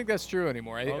 I don't think that's true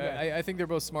anymore. Okay. I think they're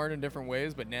both smart in different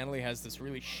ways, but Natalie has this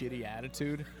really shitty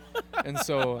attitude. And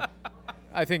so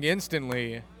I think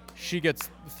instantly she gets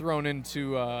thrown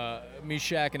into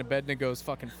Meshach and Abednego's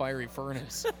fucking fiery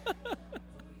furnace.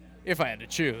 If I had to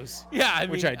choose. Yeah, I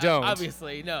which mean, I don't.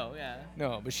 Obviously, no, yeah.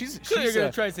 No, but she's You're going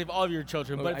to try to save all of your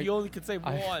children, Oh, but if you only could save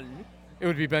one. It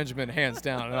would be Benjamin, hands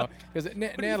down. Because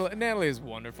Natalie is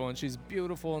wonderful, and she's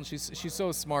beautiful, and she's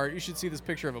so smart. You should see this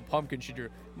picture of a pumpkin she drew.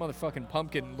 Motherfucking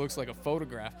pumpkin looks like a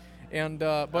photograph. And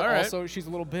but also, she's a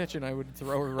little bitch, and I would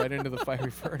throw her right into the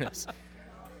fiery furnace.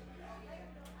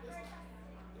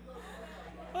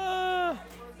 All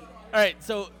right,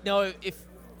 so now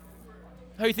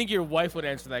how do you think your wife would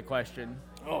answer that question?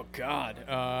 Oh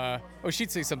God.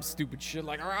 She'd say some stupid shit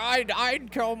like,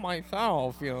 "I'd kill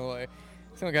myself," like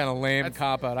some kind of lame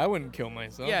cop out. I wouldn't kill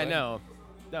myself. Yeah, no.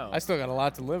 I still got a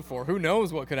lot to live for. Who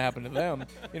knows what could happen to them?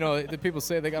 The people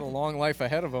say they got a long life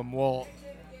ahead of them. Well,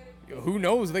 who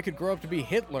knows? They could grow up to be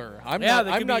Hitler. I'm not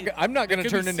going to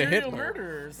turn into Hitler.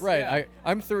 Murderers. Right. Yeah.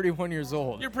 I'm 31 years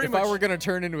old. You're pretty if much, I were going to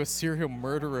turn into a serial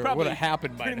murderer, it would have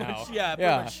happened by now. Much, yeah.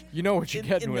 Much you know what you're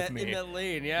getting with me. In that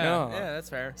lane. Yeah. No. Yeah, that's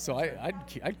fair. So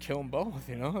I'd kill them both.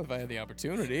 If I had the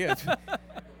opportunity. Yeah,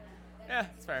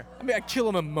 that's fair. I mean, I'd kill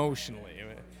them emotionally.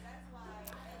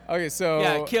 Okay, so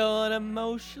yeah, killing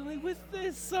emotionally with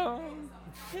this song.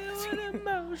 Killing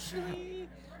emotionally.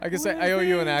 I guess I owe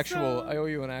you an actual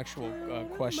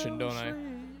question, don't I?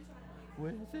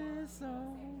 With this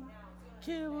song,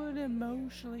 killing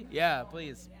emotionally. Yeah,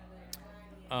 please.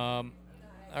 All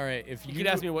right, if you could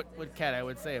ask me what cat I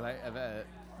would say if I have a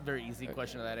very easy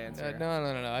question to that answer. No.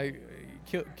 I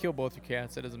kill both your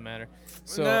cats. It doesn't matter.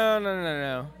 So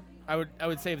No. I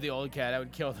would save the old cat. I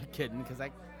would kill the kitten because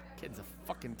that kid's a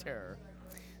fucking terror.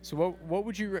 So what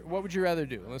would you rather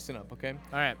do? Listen up, okay?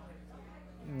 All right.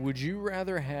 Would you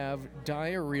rather have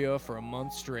diarrhea for a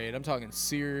month straight? I'm talking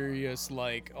serious,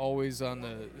 like always on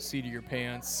the seat of your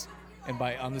pants, and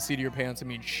by on the seat of your pants I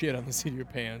mean shit on the seat of your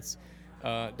pants.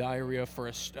 Diarrhea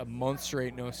for a month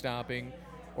straight, no stopping,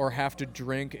 or have to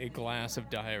drink a glass of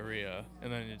diarrhea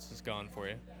and then it's just gone for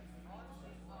you.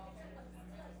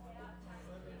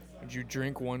 Would you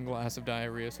drink one glass of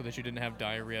diarrhea so that you didn't have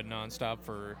diarrhea nonstop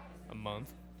for a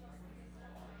month?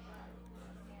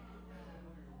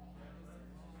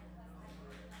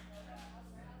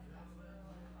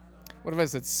 What if I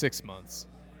said 6 months?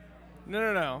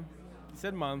 No. You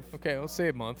said month. Okay, let's say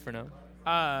a month for now.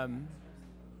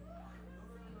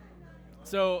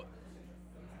 So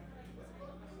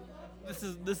this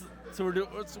is so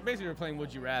basically we're playing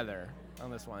Would You Rather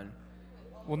on this one.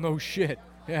 Well, no shit.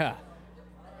 Yeah.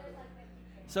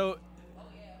 So,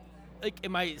 like,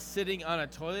 am I sitting on a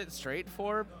toilet straight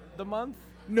for the month?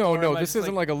 No. This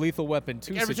isn't like a Lethal Weapon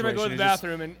 2 every situation. Every time I go to the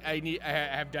bathroom and I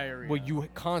have diarrhea. Well, you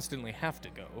constantly have to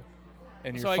go,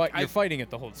 and so you're fighting it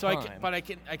the whole time. I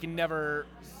can never.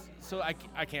 So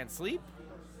I can't sleep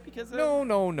because of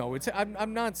No.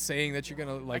 I'm not saying that you're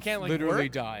gonna literally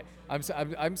work? die.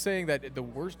 I'm saying that the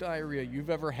worst diarrhea you've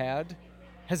ever had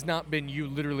has not been you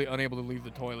literally unable to leave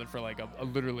the toilet for like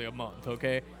literally a month.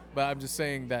 Okay, but I'm just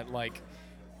saying that like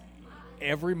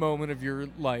every moment of your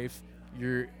life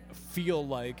you feel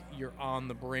like you're on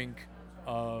the brink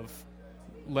of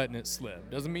letting it slip.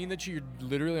 Doesn't mean that you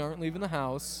literally aren't leaving the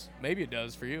house. Maybe it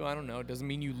does for you. I don't know. It doesn't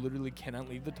mean you literally cannot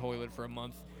leave the toilet for a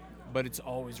month, but it's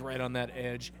always right on that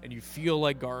edge, and you feel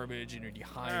like garbage, and you're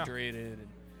dehydrated. And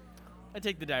I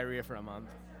take the diarrhea for a month.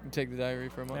 you take the diarrhea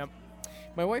for a month? Yep.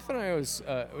 My wife and I always,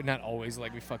 not always,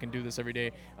 like we fucking do this every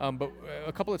day, but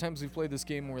a couple of times we've played this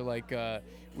game where like,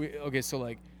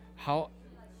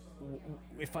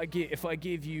 if I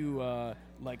gave you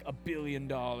like $1 billion,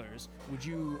 would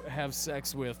you have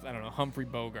sex with, I don't know, Humphrey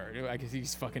Bogart? I guess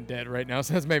he's fucking dead right now,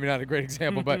 so that's maybe not a great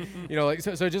example, but like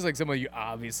so just like somebody you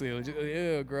obviously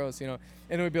ew, gross, and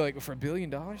it would be like, for $1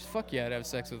 billion, fuck yeah, I'd have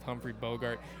sex with Humphrey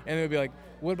Bogart. And it would be like,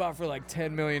 what about for like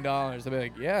 $10 million? I'd be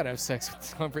like, yeah, I'd have sex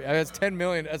with Humphrey. That's $10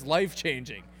 million. That's life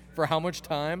changing. For how much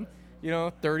time?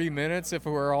 30 minutes if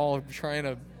we're all trying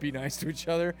to be nice to each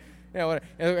other. Yeah, what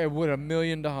 $1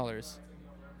 million? $1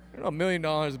 million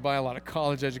would buy a lot of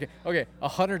college education. Okay,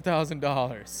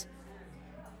 $100,000.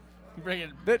 Bring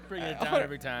it down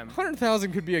every time.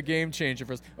 $100,000 could be a game changer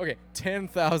for us. Okay,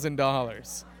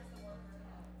 $10,000.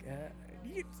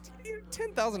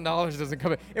 $10,000 doesn't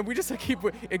come in, and we just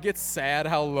it gets sad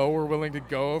how low we're willing to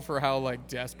go for how like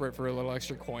desperate for a little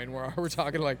extra coin we are. We're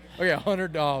talking like, okay,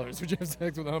 $100. Would you have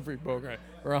sex with Humphrey Bogart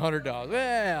or $100?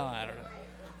 Well, I don't know.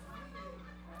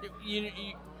 You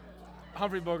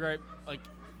Humphrey Bogart, like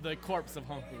the corpse of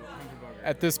Humphrey Bogart.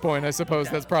 At this point, I suppose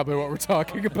that's probably what we're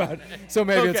talking about. So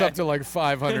maybe it's up to like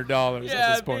 $500 yeah,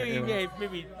 at this point.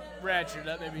 Maybe ratchet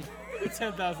up, maybe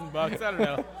 $10,000. I don't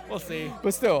know. We'll see.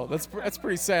 But still, that's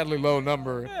pretty sadly low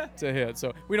number to hit.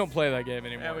 So we don't play that game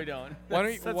anymore. Yeah, we don't. Why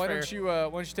don't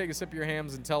you take a sip of your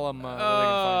hams and tell them where they can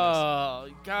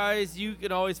find us? Guys, you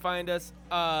can always find us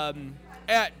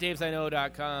at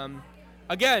davesIknow.com.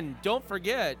 Again, don't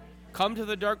forget, come to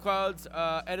the Dark Clouds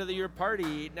end of the year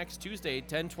party next Tuesday,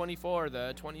 10/24,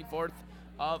 the 24th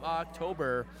of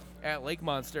October at Lake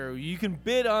Monster. You can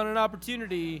bid on an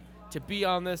opportunity to be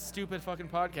on this stupid fucking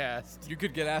podcast. You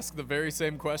could get asked the very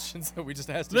same questions that we just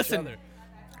asked Listen, each other.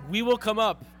 We will come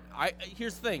up.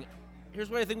 Here's the thing. Here's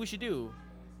what I think we should do,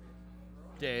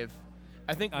 Dave.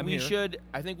 I think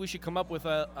we should come up with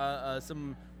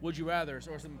some would you rather's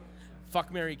or some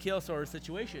fuck, marry, kill sort of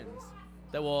situations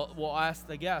that we'll ask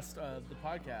the guest of the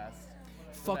podcast.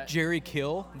 Fuck Jerry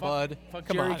Kill, bud. Fuck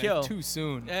Come Jerry on, Kill. It's too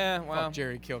soon. Yeah, well. Fuck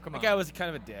Jerry Kill. Come on. That guy was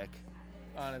kind of a dick,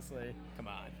 honestly. Come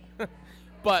on.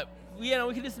 But we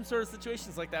can do some sort of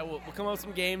situations like that. We'll come up with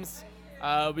some games.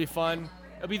 It'll be fun.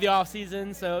 It'll be the off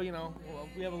season, so we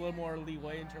have a little more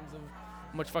leeway in terms of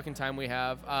how much fucking time we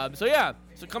have. So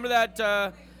come to that.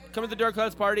 Come to the Dark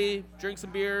Clouds party. Drink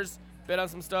some beers. Bet on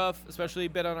some stuff, especially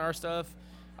bet on our stuff.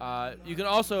 You can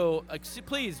also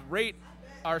please rate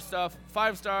our stuff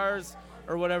 5 stars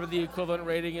or whatever the equivalent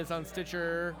rating is on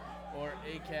Stitcher or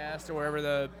Acast or wherever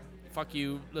the fuck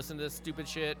you listen to this stupid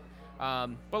shit.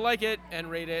 But like it and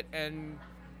rate it and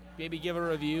maybe give a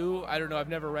review. I don't know. I've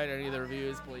never read any of the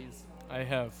reviews. Please. I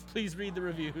have. Please read the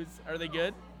reviews. Are they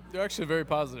good? They're actually very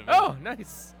positive. Oh,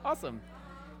 nice. Awesome.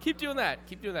 Keep doing that.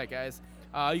 Keep doing that, guys.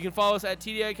 You can follow us at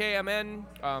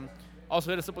TDIKMN. Also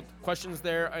hit us up with questions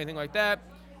there, anything like that.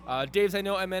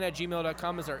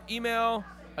 davesIknowMN@gmail.com is our email.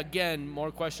 Again,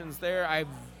 more questions there.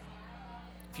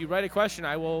 If you write a question,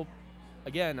 I will.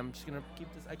 Again, I'm just gonna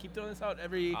keep this. I keep throwing this out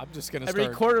every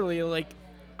quarterly. Like,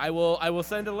 I will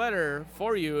send a letter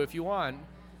for you if you want.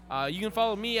 You can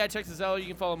follow me at TexasL. You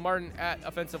can follow Martin at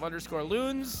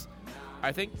offensive_loons.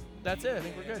 I think that's it. I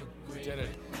think we're good. We did it.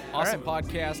 Awesome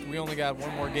podcast. We only got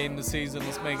one more game this season.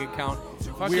 Let's make it count.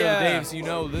 Fuck we yeah. are the Daves. You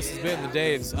know, this has been the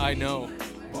Daves. I know.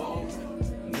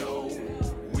 No,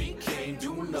 we can't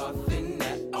do nothing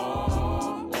at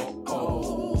all.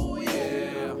 Oh,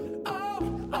 yeah.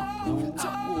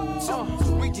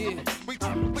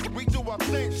 We do our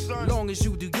thing, son. Long as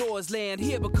you do yours, land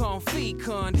here become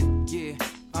fecund. Yeah.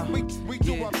 We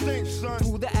do our thing, son.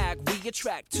 Through the act, we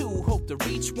attract 2, hope to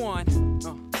reach 1.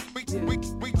 We do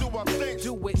our thing.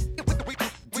 Do it.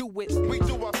 Do it. We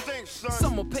do our thing, son.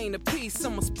 Some will paint a piece,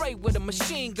 some will spray with a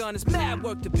machine gun. It's mad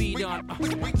work to be done. We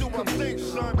do our thing,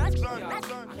 son.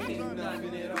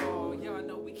 Y'all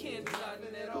know we can't do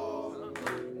nothing at all.